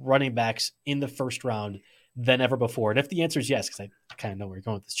less running backs in the first round than ever before? And if the answer is yes, because I kind of know where you're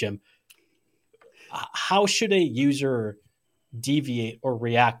going with this, Jim, how should a user deviate or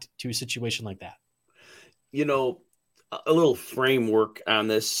react to a situation like that? You know, a little framework on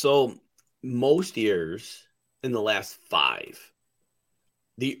this. So most years in the last 5,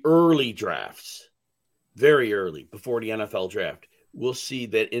 the early drafts, very early before the NFL draft, we'll see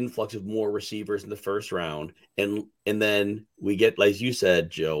that influx of more receivers in the first round. And then we get, like you said,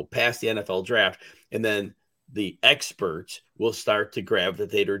 Joe, past the NFL draft. And then the experts will start to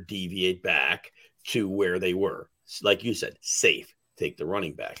gravitate or deviate back to where they were. Like you said, safe, take the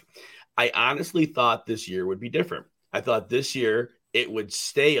running back. I honestly thought this year would be different. I thought this year it would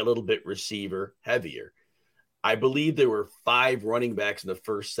stay a little bit receiver heavier. I believe there were 5 running backs in the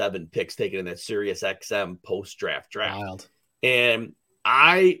first 7 picks taken in that SiriusXM post-draft draft. Wild. And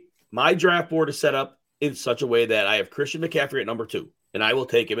my draft board is set up in such a way that I have Christian McCaffrey at number 2, and I will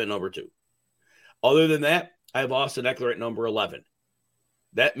take him at number 2. Other than that, I have Austin Eckler at number 11.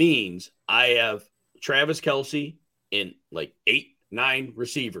 That means I have Travis Kelce in like 8-9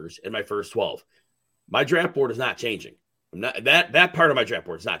 receivers in my first 12. My draft board is not changing. That part of my draft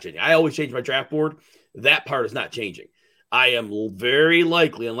board is not changing. I always change my draft board. That part is not changing. I am very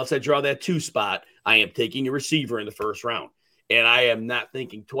likely, unless I draw that 2 spot, I am taking a receiver in the first round. And I am not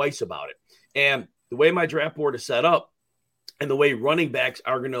thinking twice about it. And the way my draft board is set up and the way running backs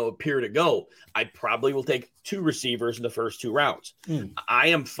are going to appear to go, I probably will take 2 receivers in the first 2 rounds. I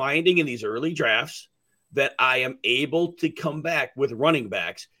am finding in these early drafts that I am able to come back with running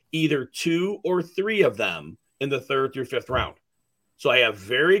backs, either 2 or 3 of them in the 3rd through 5th round. So I have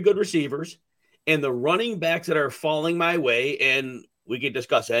very good receivers, and the running backs that are falling my way, and we can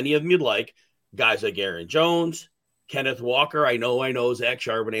discuss any of them you'd like, guys like Aaron Jones, Kenneth Walker, I know, Zach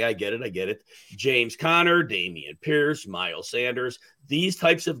Charbonnet, I get it. James Conner, Damian Pierce, Miles Sanders, these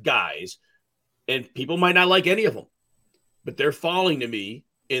types of guys, and people might not like any of them, but they're falling to me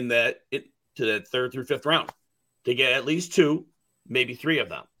to that 3rd through 5th round to get at least 2, maybe 3 of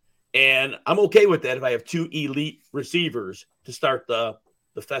them. And I'm okay with that if I have 2 elite receivers to start the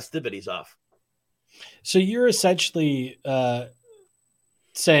festivities off. So you're essentially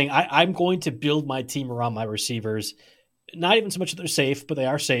saying I'm going to build my team around my receivers. Not even so much that they're safe, but they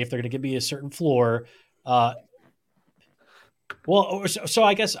are safe. They're going to give me a certain floor. So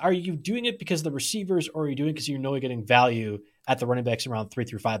I guess, are you doing it because of the receivers, or are you doing it because you know you're getting value at the running backs around 3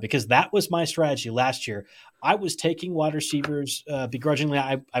 through 5? Because that was my strategy last year. I was taking wide receivers begrudgingly.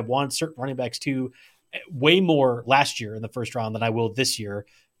 I wanted certain running backs too, way more last year in the first round than I will this year.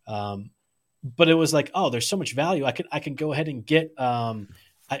 But it was like, oh, there's so much value. I can go ahead and get.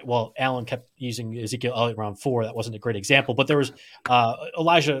 Allen kept using Ezekiel Elliott round 4. That wasn't a great example, but there was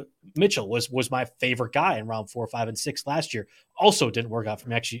Elijah Mitchell was my favorite guy in round 4, 5, and 6 last year. Also didn't work out for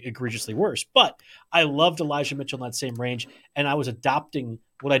me, actually egregiously worse. But I loved Elijah Mitchell in that same range, and I was adopting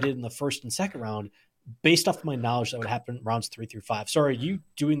what I did in the first and second round based off of my knowledge that would happen in rounds 3 through 5. So are you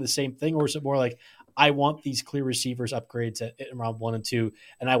doing the same thing, or is it more like, I want these clear receivers upgrades in round 1 and 2,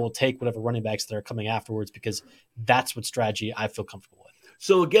 and I will take whatever running backs that are coming afterwards because that's what strategy I feel comfortable with?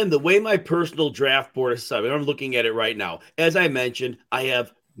 So again, the way my personal draft board is set, I'm looking at it right now. As I mentioned, I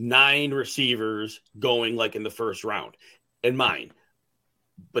have 9 receivers going like in the first round in mine,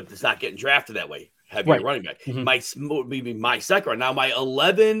 but it's not getting drafted that way. Heavier running back. Mm-hmm. My second round. Now my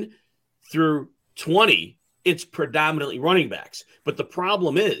 11 through 20, it's predominantly running backs. But the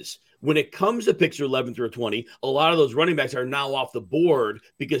problem is, when it comes to picks 11 through 20, a lot of those running backs are now off the board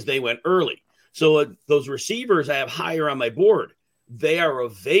because they went early. So those receivers I have higher on my board, they are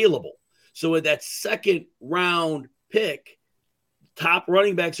available. So with that second round pick, top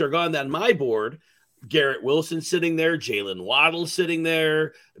running backs are gone on my board. Garrett Wilson sitting there, Jalen Waddle sitting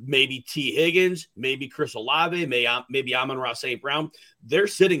there, maybe T. Higgins, maybe Chris Olave, maybe Amon-Ra St. Brown. They're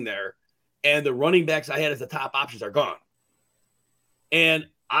sitting there, and the running backs I had as the top options are gone. And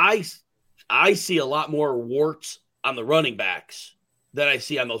I see a lot more warts on the running backs than I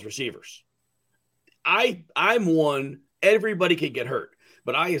see on those receivers. I'm one, everybody can get hurt,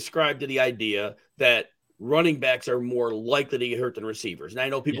 but I ascribe to the idea that running backs are more likely to get hurt than receivers. And I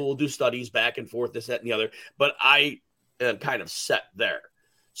know people will do studies back and forth, this, that, and the other, but I am kind of set there.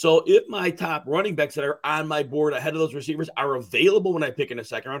 So if my top running backs that are on my board ahead of those receivers are available when I pick in the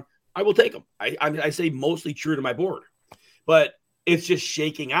second round, I will take them. I say mostly true to my board, but it's just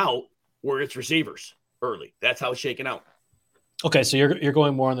shaking out where it's receivers early. That's how it's shaking out. Okay, so you're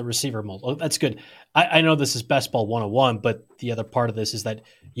going more on the receiver mold. Oh, that's good. I know this is best ball 101, but the other part of this is that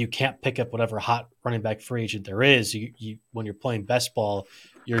you can't pick up whatever hot running back free agent there is. You when you're playing best ball,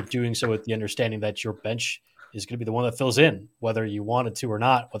 you're doing so with the understanding that your bench is going to be the one that fills in, whether you wanted to or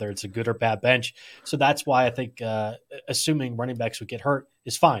not, whether it's a good or bad bench. So that's why I think assuming running backs would get hurt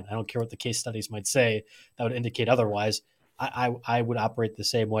is fine. I don't care what the case studies might say that would indicate otherwise. I would operate the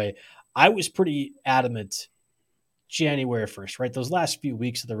same way. I was pretty adamant January 1st, right? Those last few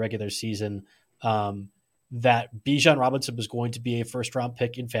weeks of the regular season, that Bijan Robinson was going to be a first-round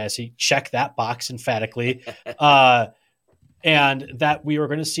pick in fantasy. Check that box emphatically. And that we were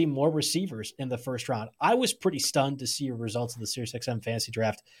going to see more receivers in the first round. I was pretty stunned to see results of the SiriusXM fantasy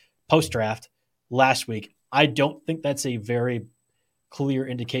draft, post-draft last week. I don't think that's a very clear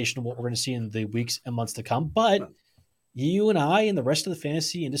indication of what we're going to see in the weeks and months to come, but you and I and the rest of the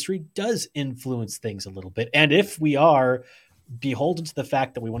fantasy industry does influence things a little bit. And if we are beholden to the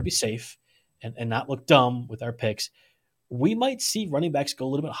fact that we want to be safe and not look dumb with our picks, we might see running backs go a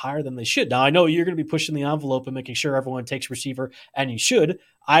little bit higher than they should. Now, I know you're going to be pushing the envelope and making sure everyone takes receiver, and you should.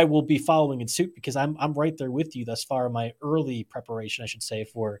 I will be following in suit because I'm right there with you thus far in my early preparation, I should say,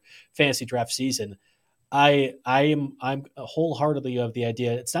 for fantasy draft season. I'm wholeheartedly of the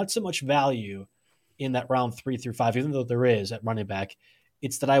idea it's not so much value in that round 3 through 5, even though there is at running back.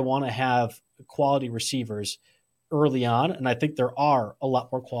 It's that I want to have quality receivers early on, and I think there are a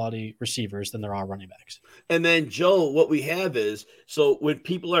lot more quality receivers than there are running backs. And then, Joe, what we have is, so when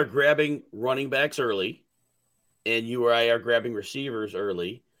people are grabbing running backs early and you or I are grabbing receivers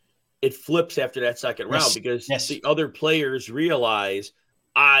early, it flips after that second round because the other players realize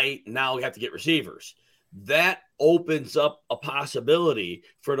I now have to get receivers. That opens up a possibility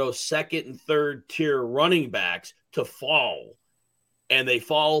for those second and third tier running backs to fall, and they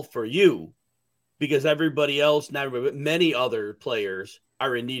fall for you because everybody else, not everybody, but many other players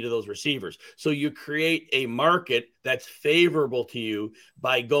are in need of those receivers. So you create a market that's favorable to you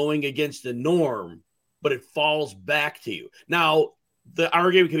by going against the norm, but it falls back to you. Now, the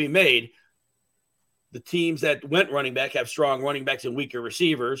argument can be made, the teams that went running back have strong running backs and weaker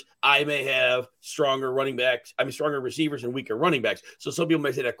receivers. I may have stronger receivers and weaker running backs. So some people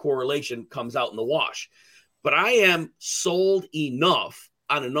may say that correlation comes out in the wash. But I am sold enough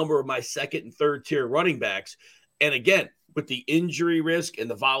on a number of my second and third tier running backs. And again, with the injury risk and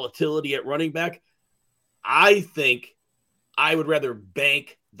the volatility at running back, I think I would rather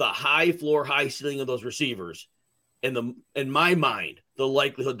bank the high floor, high ceiling of those receivers. In my mind, the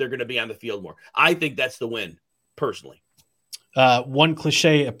likelihood they're going to be on the field more. I think that's the win, personally. One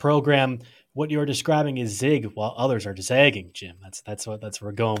cliche, a program, what you're describing is zig while others are zagging, Jim. That's what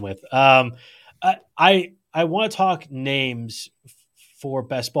we're going with. I want to talk names for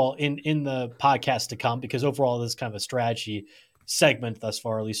Best Ball in the podcast to come, because overall this is kind of a strategy segment thus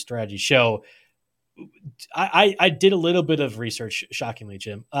far, at least strategy show. I did a little bit of research, shockingly,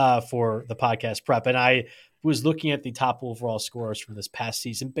 Jim, for the podcast prep, and I was looking at the top overall scorers from this past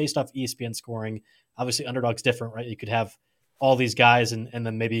season based off ESPN scoring. Obviously, underdog's different, right? You could have all these guys, and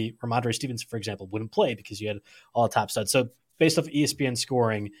then maybe Ramondre Stevenson, for example, wouldn't play because you had all the top studs. So based off ESPN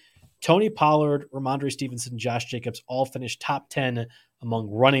scoring, Tony Pollard, Ramondre Stevenson, Josh Jacobs all finished top 10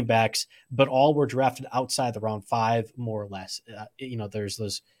 among running backs, but all were drafted outside the round 5, more or less. There's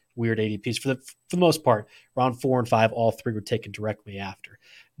those weird ADPs. For the most part, round 4 and 5, all three were taken directly after.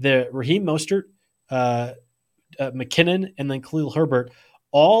 The Raheem Mostert, McKinnon, and then Khalil Herbert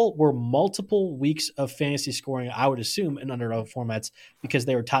all were multiple weeks of fantasy scoring, I would assume, in underdog formats, because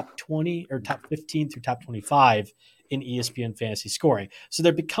they were top 20 or top 15 through top 25 in ESPN fantasy scoring. So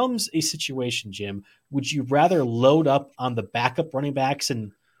there becomes a situation, Jim. Would you rather load up on the backup running backs?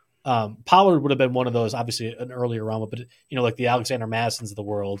 And Pollard would have been one of those, obviously an earlier round, but like the Alexander Madisons of the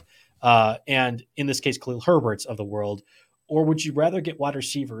world, and in this case, Khalil Herberts of the world. Or would you rather get wide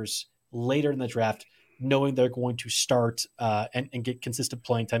receivers later in the draft, knowing they're going to start and get consistent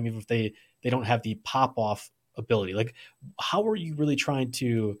playing time, even if they don't have the pop-off ability? Like, how are you really trying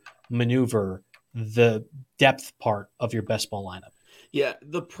to maneuver the depth part of your best ball lineup? Yeah,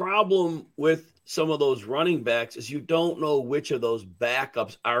 the problem with some of those running backs is you don't know which of those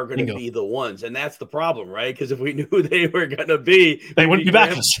backups are going to be the ones. And that's the problem, right? Because if we knew they were going to be, they wouldn't be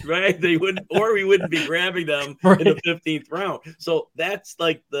backups, right? They wouldn't, or we wouldn't be grabbing them right in the 15th round. So that's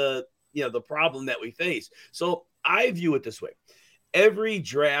like the problem that we face. So I view it this way. Every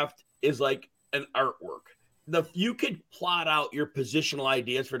draft is like an artwork. You could plot out your positional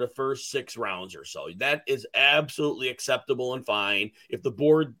ideas for the first 6 rounds or so. That is absolutely acceptable and fine. If the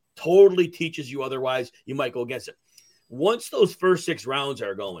board totally teaches you otherwise, you might go against it. Once those first 6 rounds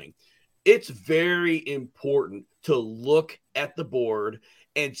are going, it's very important to look at the board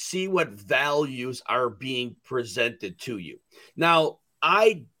and see what values are being presented to you. Now,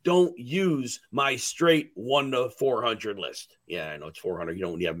 I don't use my straight 1 to 400 list. Yeah, I know it's 400. You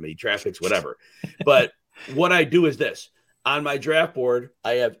don't have many draft picks, whatever. But what I do is this. On my draft board,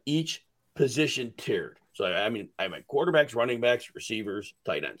 I have each position tiered. So, I have my quarterbacks, running backs, receivers,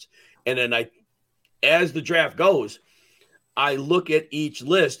 tight ends. And then as the draft goes, I look at each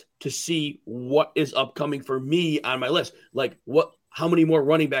list to see what is upcoming for me on my list. Like how many more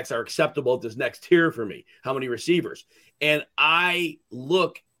running backs are acceptable at this next tier for me? How many receivers? And I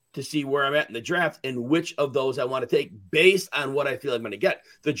look to see where I'm at in the draft and which of those I want to take based on what I feel I'm going to get.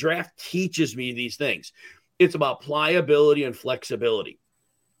 The draft teaches me these things. It's about pliability and flexibility.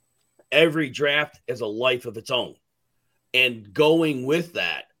 Every draft has a life of its own. And going with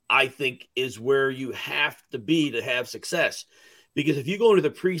that, I think, is where you have to be to have success. Because if you go into the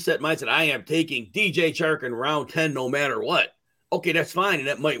preset mindset, I am taking DJ Chark in round 10 no matter what. Okay, that's fine, and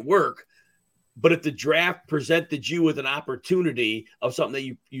that might work. But if the draft presented you with an opportunity of something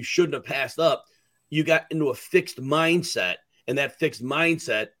that you shouldn't have passed up, you got into a fixed mindset, and that fixed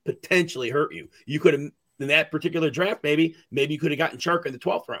mindset potentially hurt you. You could have, in that particular draft, maybe you could have gotten Chark in the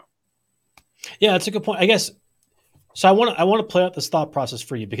 12th round. Yeah, that's a good point. I guess. So I want to play out this thought process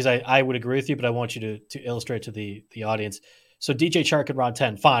for you, because I would agree with you, but I want you to illustrate to the audience. So DJ Chark in round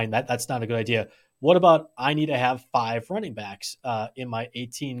 10, fine. That's not a good idea. What about I need to have 5 running backs in my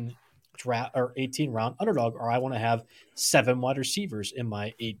 18 draft or 18 round underdog, or I want to have 7 wide receivers in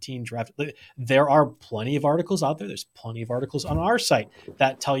my 18 draft. There are plenty of articles out there. There's plenty of articles on our site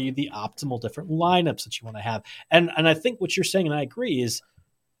that tell you the optimal different lineups that you want to have. And I think what you're saying, and I agree, is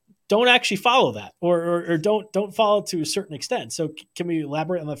don't actually follow that, or don't follow to a certain extent. So can we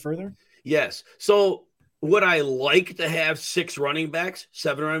elaborate on that further? Yes. So would I like to have 6 running backs,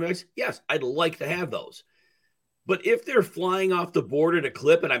 7 running backs? Yes, I'd like to have those. But if they're flying off the board at a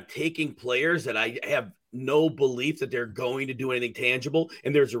clip and I'm taking players that I have no belief that they're going to do anything tangible,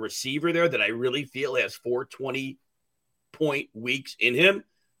 and there's a receiver there that I really feel has 420-point weeks in him,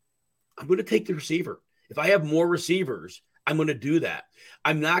 I'm going to take the receiver. If I have more receivers, I'm going to do that.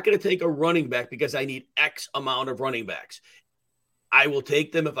 I'm not going to take a running back because I need X amount of running backs. I will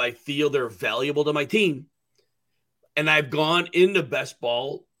take them if I feel they're valuable to my team. And I've gone into best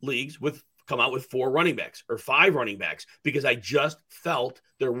ball leagues come out with 4 running backs or 5 running backs because I just felt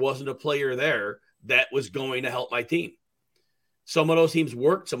there wasn't a player there that was going to help my team. Some of those teams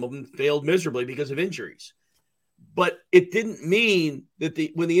worked. Some of them failed miserably because of injuries. But it didn't mean that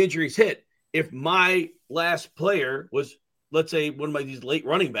when the injuries hit, if my last player was, let's say, one of these late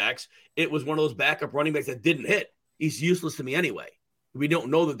running backs, it was one of those backup running backs that didn't hit. He's useless to me anyway. We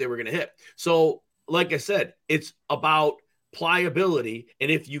don't know that they were going to hit. So, like I said, it's about pliability.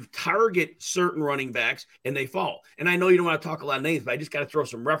 And if you target certain running backs and they fall, and I know you don't want to talk a lot of names, but I just got to throw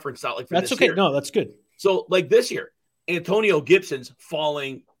some reference out. Like for that's this okay. year. No, that's good. So, like this year, Antonio Gibson's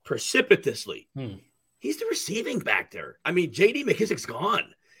falling precipitously. He's the receiving back there. I mean, J.D. McKissic's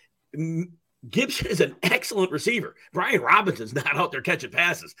gone. Gibson is an excellent receiver. Brian Robinson's not out there catching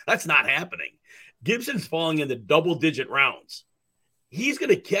passes. That's not happening. Gibson's falling in the double-digit rounds. He's going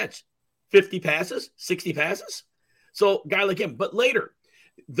to catch 50 passes, 60 passes. So, guy like him. But later,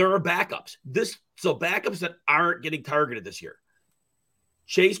 there are backups. So backups that aren't getting targeted this year.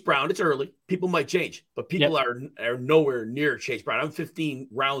 Chase Brown, it's early. People might change, but people are nowhere near Chase Brown. I'm 15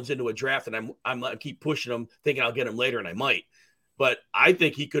 rounds into a draft, and I keep pushing him, thinking I'll get him later, and I might. But I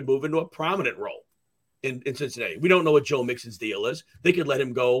think he could move into a prominent role in Cincinnati. We don't know what Joe Mixon's deal is. They could let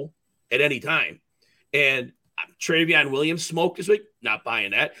him go at any time. And Travion Williams smoked this week. Not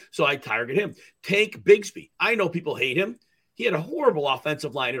buying that. So I target him. Tank Bigsby. I know people hate him. He had a horrible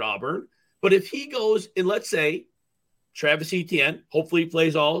offensive line at Auburn. But if he goes and let's say Travis Etienne, hopefully he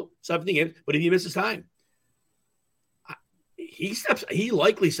plays all 17 games, but if he misses time, he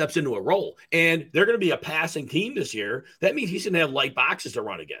likely steps into a role. And they're going to be a passing team this year. That means he's going to have light boxes to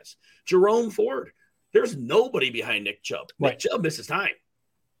run against. Jerome Ford. There's nobody behind Nick Chubb. Right. Nick Chubb misses time.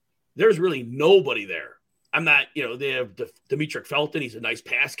 There's really nobody there. I'm not, they have Demetric Felton. He's a nice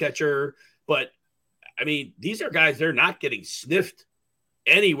pass catcher. But, I mean, these are guys, they're not getting sniffed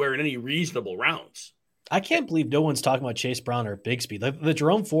anywhere in any reasonable rounds. I can't believe no one's talking about Chase Brown or Bigsby. The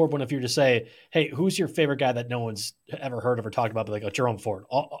Jerome Ford one, if you're to say, hey, who's your favorite guy that no one's ever heard of or talked about, but like Jerome Ford,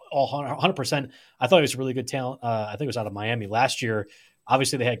 all 100%. I thought he was a really good talent. I think it was out of Miami last year.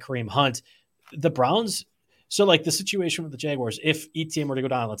 Obviously, they had Kareem Hunt. The Browns, so like the situation with the Jaguars, if ETN were to go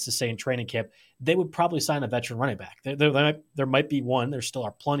down, let's just say in training camp, they would probably sign a veteran running back. There might be one. There still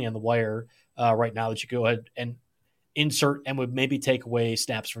are plenty on the wire right now that you go ahead and insert and would maybe take away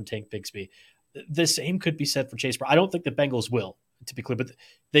snaps from Tank Bigsby. The same could be said for Chase Brown. I don't think the Bengals will, to be clear, but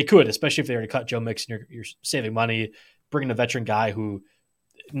they could, especially if they were to cut Joe Mixon. You're saving money, bringing a veteran guy who,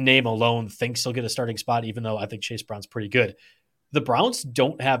 name alone, thinks he'll get a starting spot, even though I think Chase Brown's pretty good. The Browns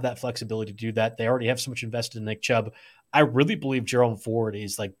don't have that flexibility to do that. They already have so much invested in Nick Chubb. I really believe Jerome Ford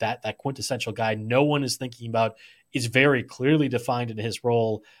is like that quintessential guy no one is thinking about, is very clearly defined in his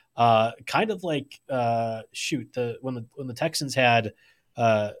role. Kind of like when the Texans had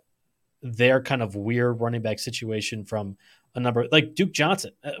their kind of weird running back situation from a number like Duke Johnson.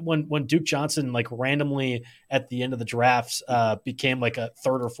 When Duke Johnson like randomly at the end of the drafts became like a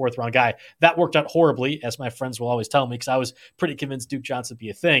 3rd or 4th round guy, that worked out horribly, as my friends will always tell me, because I was pretty convinced Duke Johnson would be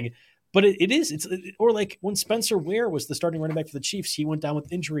a thing. But or like when Spencer Ware was the starting running back for the Chiefs, he went down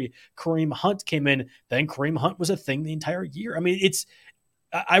with injury. Kareem Hunt came in, then Kareem Hunt was a thing the entire year. I mean,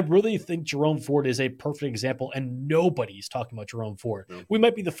 I really think Jerome Ford is a perfect example, and nobody's talking about Jerome Ford. No. We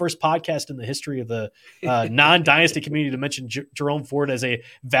might be the first podcast in the history of the non-dynasty community to mention Jerome Ford as a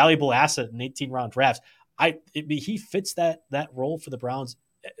valuable asset in 18-round drafts. He fits that role for the Browns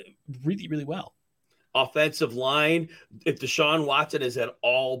really, really well. Offensive line, if Deshaun Watson is at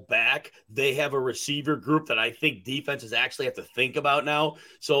all back, they have a receiver group that I think defenses actually have to think about now.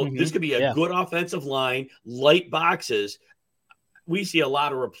 So this could be a good offensive line, light boxes. we see a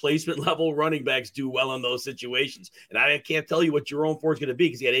lot of replacement level running backs do well in those situations. And I can't tell you what Jerome Ford's going to be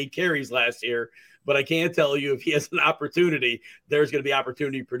because he had 8 carries last year. But I can tell you if he has an opportunity, there's going to be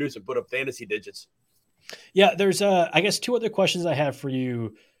opportunity to produce and put up fantasy digits. Yeah, there's, I guess, 2 other questions I have for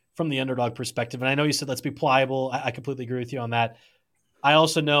you from the underdog perspective. And I know you said let's be pliable. I completely agree with you on that. I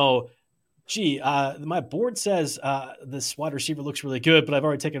also know, my board says this wide receiver looks really good, but I've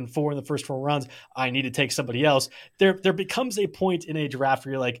already taken 4 in the first 4 rounds. I need to take somebody else. There becomes a point in a draft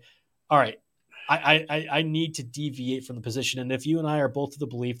where you're like, all right, I need to deviate from the position. And if you and I are both of the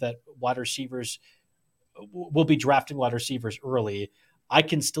belief that wide receivers will be drafting wide receivers early, I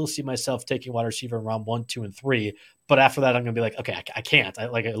can still see myself taking wide receiver in round 1, 2, and 3. But after that, I'm going to be like, okay, I can't. I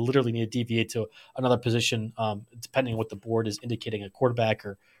literally need to deviate to another position, depending on what the board is indicating, a quarterback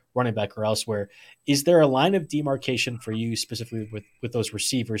or running back or elsewhere. Is there a line of demarcation for you specifically with those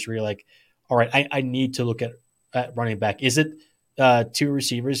receivers where you're like, all right, I need to look at running back? Is it 2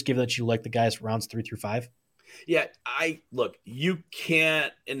 receivers, given that you like the guys rounds 3 through 5? Yeah, you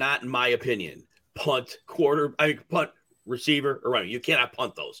can't, and not in my opinion, punt receiver or running. You cannot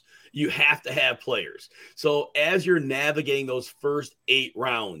punt those. You have to have players. So as you're navigating those first 8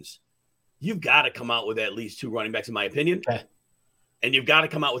 rounds, you've got to come out with at least 2 running backs, in my opinion. Okay. And you've got to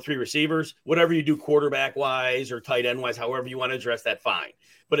come out with 3 receivers. Whatever you do quarterback wise or tight end wise, however you want to address that, fine.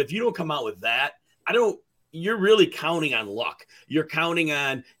 But if you don't come out with that, you're really counting on luck. You're counting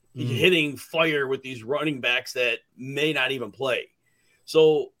on hitting fire with these running backs that may not even play.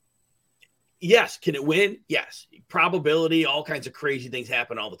 So yes, can it win? Yes. Probability, all kinds of crazy things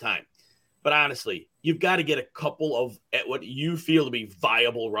happen all the time. But honestly, you've got to get a couple of at what you feel to be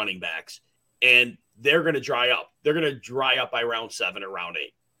viable running backs, and they're going to dry up. They're going to dry up by round 7 or round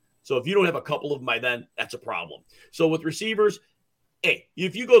 8. So if you don't have a couple of them by then, that's a problem. So with receivers, hey,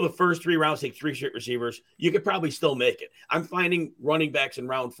 if you go the first 3 rounds, take 3 straight receivers, you could probably still make it. I'm finding running backs in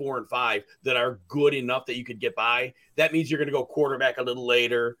round 4 and 5 that are good enough that you could get by. That means you're going to go quarterback a little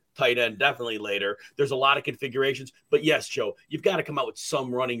later, tight end definitely later. There's a lot of configurations. But yes, Joe, you've got to come out with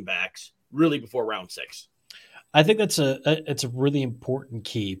some running backs really before round 6. I think it's a really important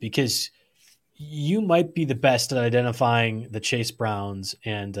key, because you might be the best at identifying the Chase Browns,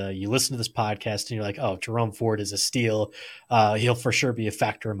 and you listen to this podcast and you're like, oh, Jerome Ford is a steal. He'll for sure be a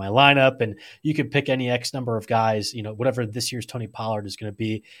factor in my lineup. And you can pick any X number of guys, whatever this year's Tony Pollard is going to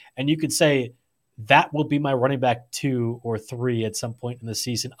be. And you could say that will be my running back 2 or 3 at some point in the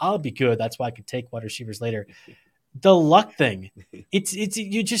season. I'll be good. That's why I could take wide receivers later. The luck thing,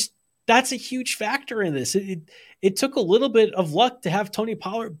 that's a huge factor in this. It took a little bit of luck to have Tony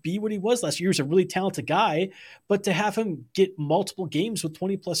Pollard be what he was last year. He was a really talented guy, but to have him get multiple games with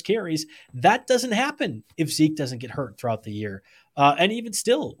 20-plus carries, that doesn't happen if Zeke doesn't get hurt throughout the year. And even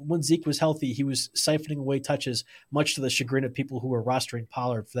still, when Zeke was healthy, he was siphoning away touches, much to the chagrin of people who were rostering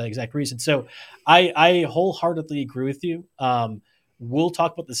Pollard for that exact reason. So I wholeheartedly agree with you. We'll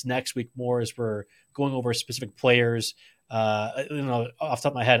talk about this next week more as we're going over specific players. Off the top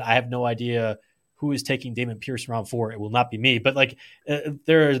of my head, I have no idea who is taking Damon Pierce round 4. It will not be me, but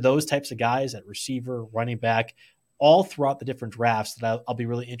there are those types of guys at receiver, running back, all throughout the different drafts that I'll be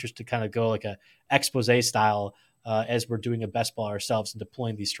really interested to kind of go like a expose style as we're doing a best ball ourselves and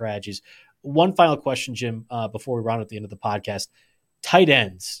deploying these strategies. One final question, Jim, before we round up the end of the podcast. Tight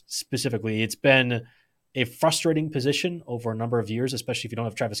ends specifically, it's been a frustrating position over a number of years, especially if you don't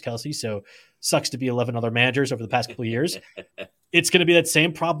have Travis Kelce. So sucks to be 11 other managers over the past couple of years. It's going to be that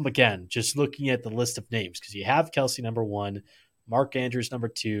same problem again, just looking at the list of names, because you have Kelce number 1, Mark Andrews number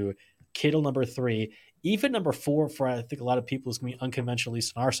 2, Kittle number 3, even number 4 for I think a lot of people is going to be unconventional, at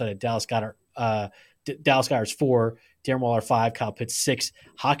least on our side. Dallas Goedert's 4, Darren Waller 5, Kyle Pitts 6,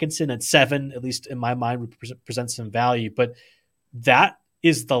 Hawkinson at 7, at least in my mind, would present some value. But that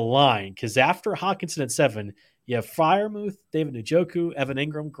is the line, because after Hawkinson at 7, you have Freiermuth, David Njoku, Evan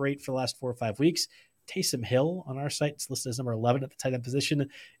Ingram, great for the last 4 or 5 weeks. Taysom Hill on our site is listed as number 11 at the tight end position.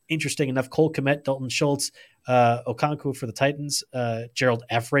 Interesting enough, Cole Kmet, Dalton Schultz, Okonkwo for the Titans, Gerald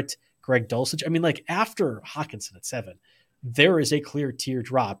Everett, Greg Dulcich. I mean, after Hawkinson at 7, there is a clear tier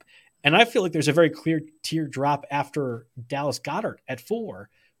drop. And I feel like there's a very clear tier drop after Dallas Goedert at 4,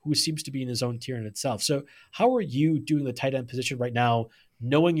 who seems to be in his own tier in itself. So how are you doing the tight end position right now,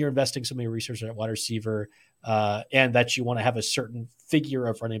 knowing you're investing so many resources at wide receiver and that you want to have a certain figure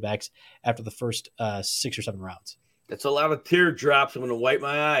of running backs after the first 6 or 7 rounds? That's a lot of teardrops. I'm going to wipe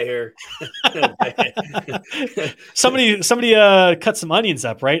my eye here. somebody cut some onions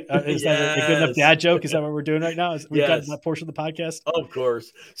up, right? Is that a good enough dad joke? Is that what we're doing right now? We've got that portion of the podcast? Of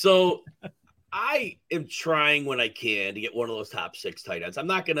course. So I am trying when I can to get one of those top 6 tight ends. I'm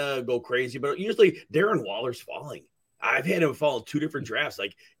not going to go crazy, but usually Darren Waller's falling. I've had him fall in 2 different drafts.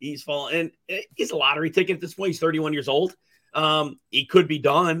 Like he's fallen, and he's a lottery ticket at this point. He's 31 years old. He could be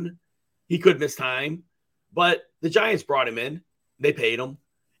done. He could miss time, but the Giants brought him in. They paid him.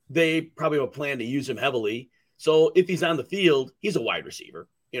 They probably have a plan to use him heavily. So if he's on the field, he's a wide receiver,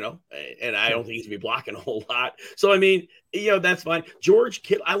 and I don't think he's going to be blocking a whole lot. So, I mean, that's fine. George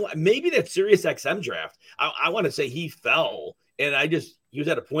Kittle, maybe that Sirius XM draft, I want to say he fell, and he was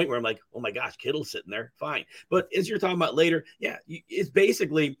at a point where I'm like, oh my gosh, Kittle's sitting there. Fine. But as you're talking about later, yeah, it's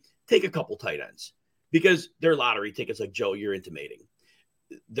basically take a couple tight ends because they're lottery tickets like Joe, you're intimating.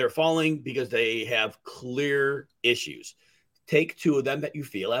 They're falling because they have clear issues. Take 2 of them that you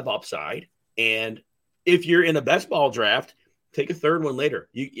feel have upside. And if you're in a best ball draft, take a third one later.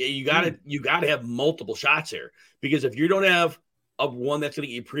 You gotta have multiple shots here, because if you don't have one that's going to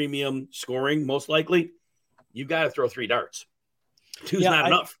get you premium scoring, most likely, you got to throw 3 darts. 2's not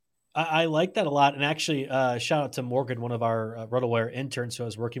enough. I like that a lot. And actually, shout out to Morgan, one of our RotoWire interns who I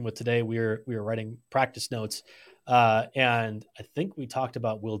was working with today. We were writing practice notes, and I think we talked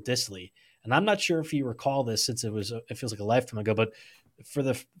about Will Dissly. And I'm not sure if you recall this, since it feels like a lifetime ago, but for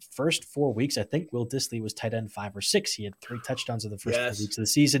the first 4 weeks, I think Will Dissly was tight end 5 or 6. He had 3 touchdowns in the first 4 weeks of the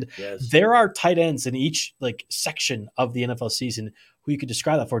season. Yes. There are tight ends in each section of the NFL season who you could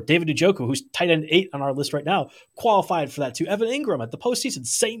describe that for. David Njoku, who's tight end 8 on our list right now, qualified for that too. Evan Ingram at the postseason,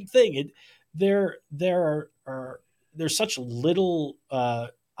 same thing. There's such little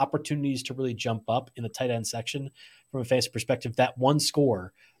opportunities to really jump up in the tight end section from a fantasy perspective that one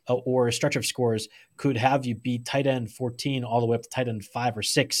score or a stretch of scores could have you be tight end 14 all the way up to tight end 5 or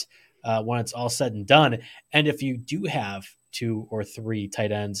 6 when it's all said and done. And if you do have 2 or 3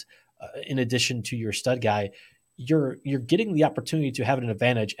 tight ends in addition to your stud guy, you're getting the opportunity to have an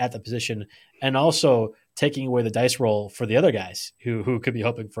advantage at the position, and also taking away the dice roll for the other guys who could be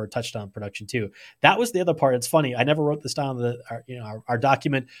hoping for a touchdown production too. That was the other part. It's funny. I never wrote this down in our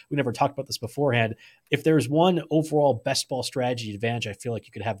document. We never talked about this beforehand. If there's one overall best ball strategy advantage I feel like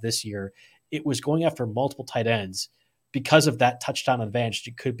you could have this year, it was going after multiple tight ends because of that touchdown advantage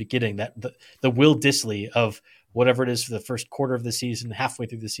you could be getting, that the Will Dissly of whatever it is for the first quarter of the season, halfway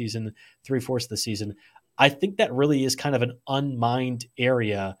through the season, 3/4 of the season. I think that really is kind of an unmined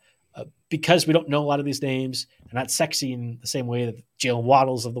area because we don't know a lot of these names. They're not sexy in the same way that Jalen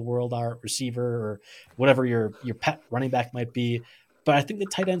Waddles of the world are, receiver, or whatever your pet running back might be. But I think the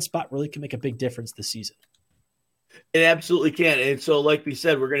tight end spot really can make a big difference this season. It absolutely can. And so, like we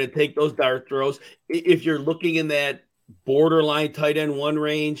said, we're going to take those dart throws. If you're looking in that borderline tight end 1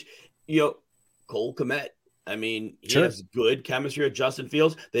 range, Cole Kmet. I mean, he has good chemistry with Justin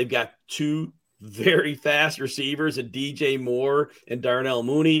Fields. They've got 2 very fast receivers and DJ Moore and Darnell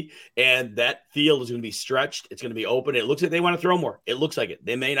Mooney, and that field is going to be stretched. It's going to be open. It looks like they want to throw more. It looks like it.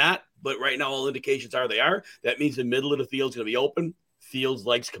 They may not, but right now all indications are they are. That means the middle of the field is going to be open. Fields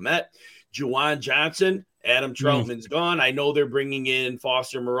likes Kmet. Juwan Johnson, Adam Troutman's gone. I know they're bringing in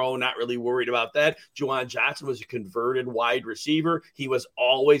Foster Moreau, not really worried about that. Juwan Johnson was a converted wide receiver. He was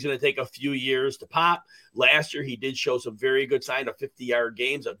always going to take a few years to pop. Last year, he did show some very good sign of 50-yard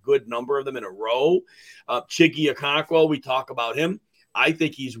games, a good number of them in a row. Chiggy Okonkwo, we talk about him. I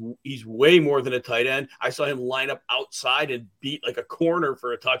think he's way more than a tight end. I saw him line up outside and beat like a corner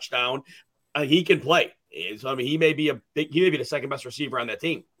for a touchdown. He can play. So, I mean, he may be the second best receiver on that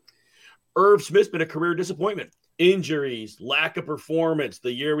team. Irv Smith's been a career disappointment. Injuries, lack of performance.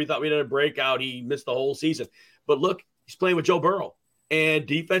 The year we thought we had a breakout, he missed the whole season. But look, he's playing with Joe Burrow. And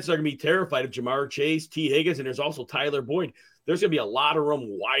defenses are going to be terrified of Jamar Chase, T. Higgins, and there's also Tyler Boyd. There's going to be a lot of room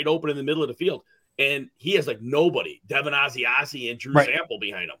wide open in the middle of the field. And he has nobody, Devin Asiasi and Drew Sample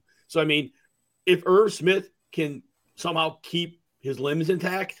behind him. So, I mean, if Irv Smith can somehow keep his limbs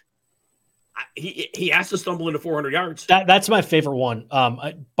intact, he has to stumble into 400 yards. That's my favorite one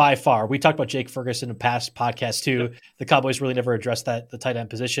by far. We talked about Jake Ferguson in past podcasts too. Yep. The Cowboys really never addressed the tight end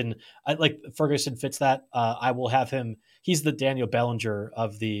position. Ferguson fits that. I will have him. He's the Daniel Bellinger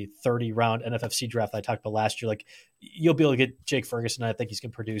of the 30-round NFFC draft I talked about last year. You'll be able to get Jake Ferguson. I think he's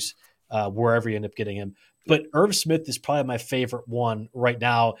going to produce wherever you end up getting him. But Irv Smith is probably my favorite one right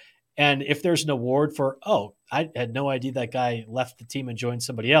now. And if there's an award for, I had no idea that guy left the team and joined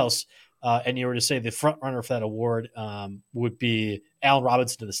somebody else, and you were to say the front runner for that award would be Allen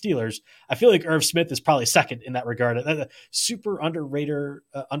Robinson to the Steelers, I feel like Irv Smith is probably second in that regard. Super under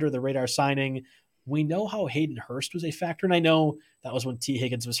the radar signing. We know how Hayden Hurst was a factor, and I know that was when T.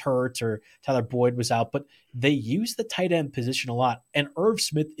 Higgins was hurt or Tyler Boyd was out, but they use the tight end position a lot, and Irv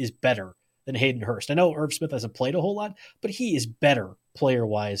Smith is better than Hayden Hurst. I know Irv Smith hasn't played a whole lot, but he is better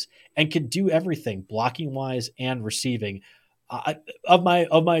player-wise and can do everything blocking-wise and receiving. of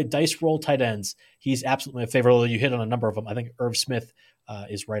my dice roll tight ends, he's absolutely my favorite. Although you hit on a number of them, I think Irv Smith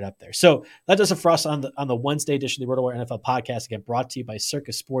is right up there. So that does it for us on the Wednesday edition of the RotoWire NFL podcast. Again, brought to you by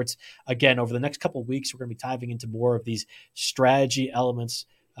Circus Sports. Again, over the next couple of weeks, we're going to be diving into more of these strategy elements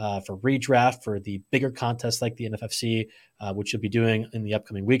for redraft, for the bigger contests like the NFFC, which you'll be doing in the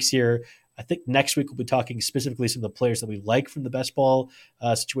upcoming weeks here. I think next week we'll be talking specifically some of the players that we like from the best ball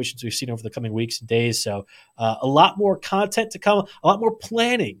situations we've seen over the coming weeks and days. So a lot more content to come, a lot more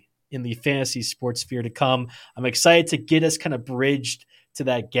planning in the fantasy sports sphere to come. I'm excited to get us kind of bridged to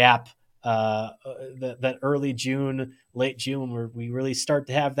that gap, that early June, late June, where we really start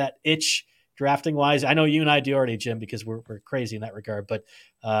to have that itch drafting wise. I know you and I do already, Jim, because we're crazy in that regard, but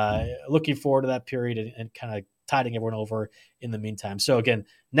looking forward to that period and kind of tiding everyone over in the meantime. So again,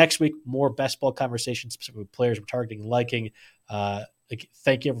 next week, more best ball conversations, specifically with players we're targeting and liking.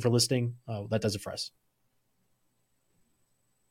 Thank you everyone for listening. That does it for us.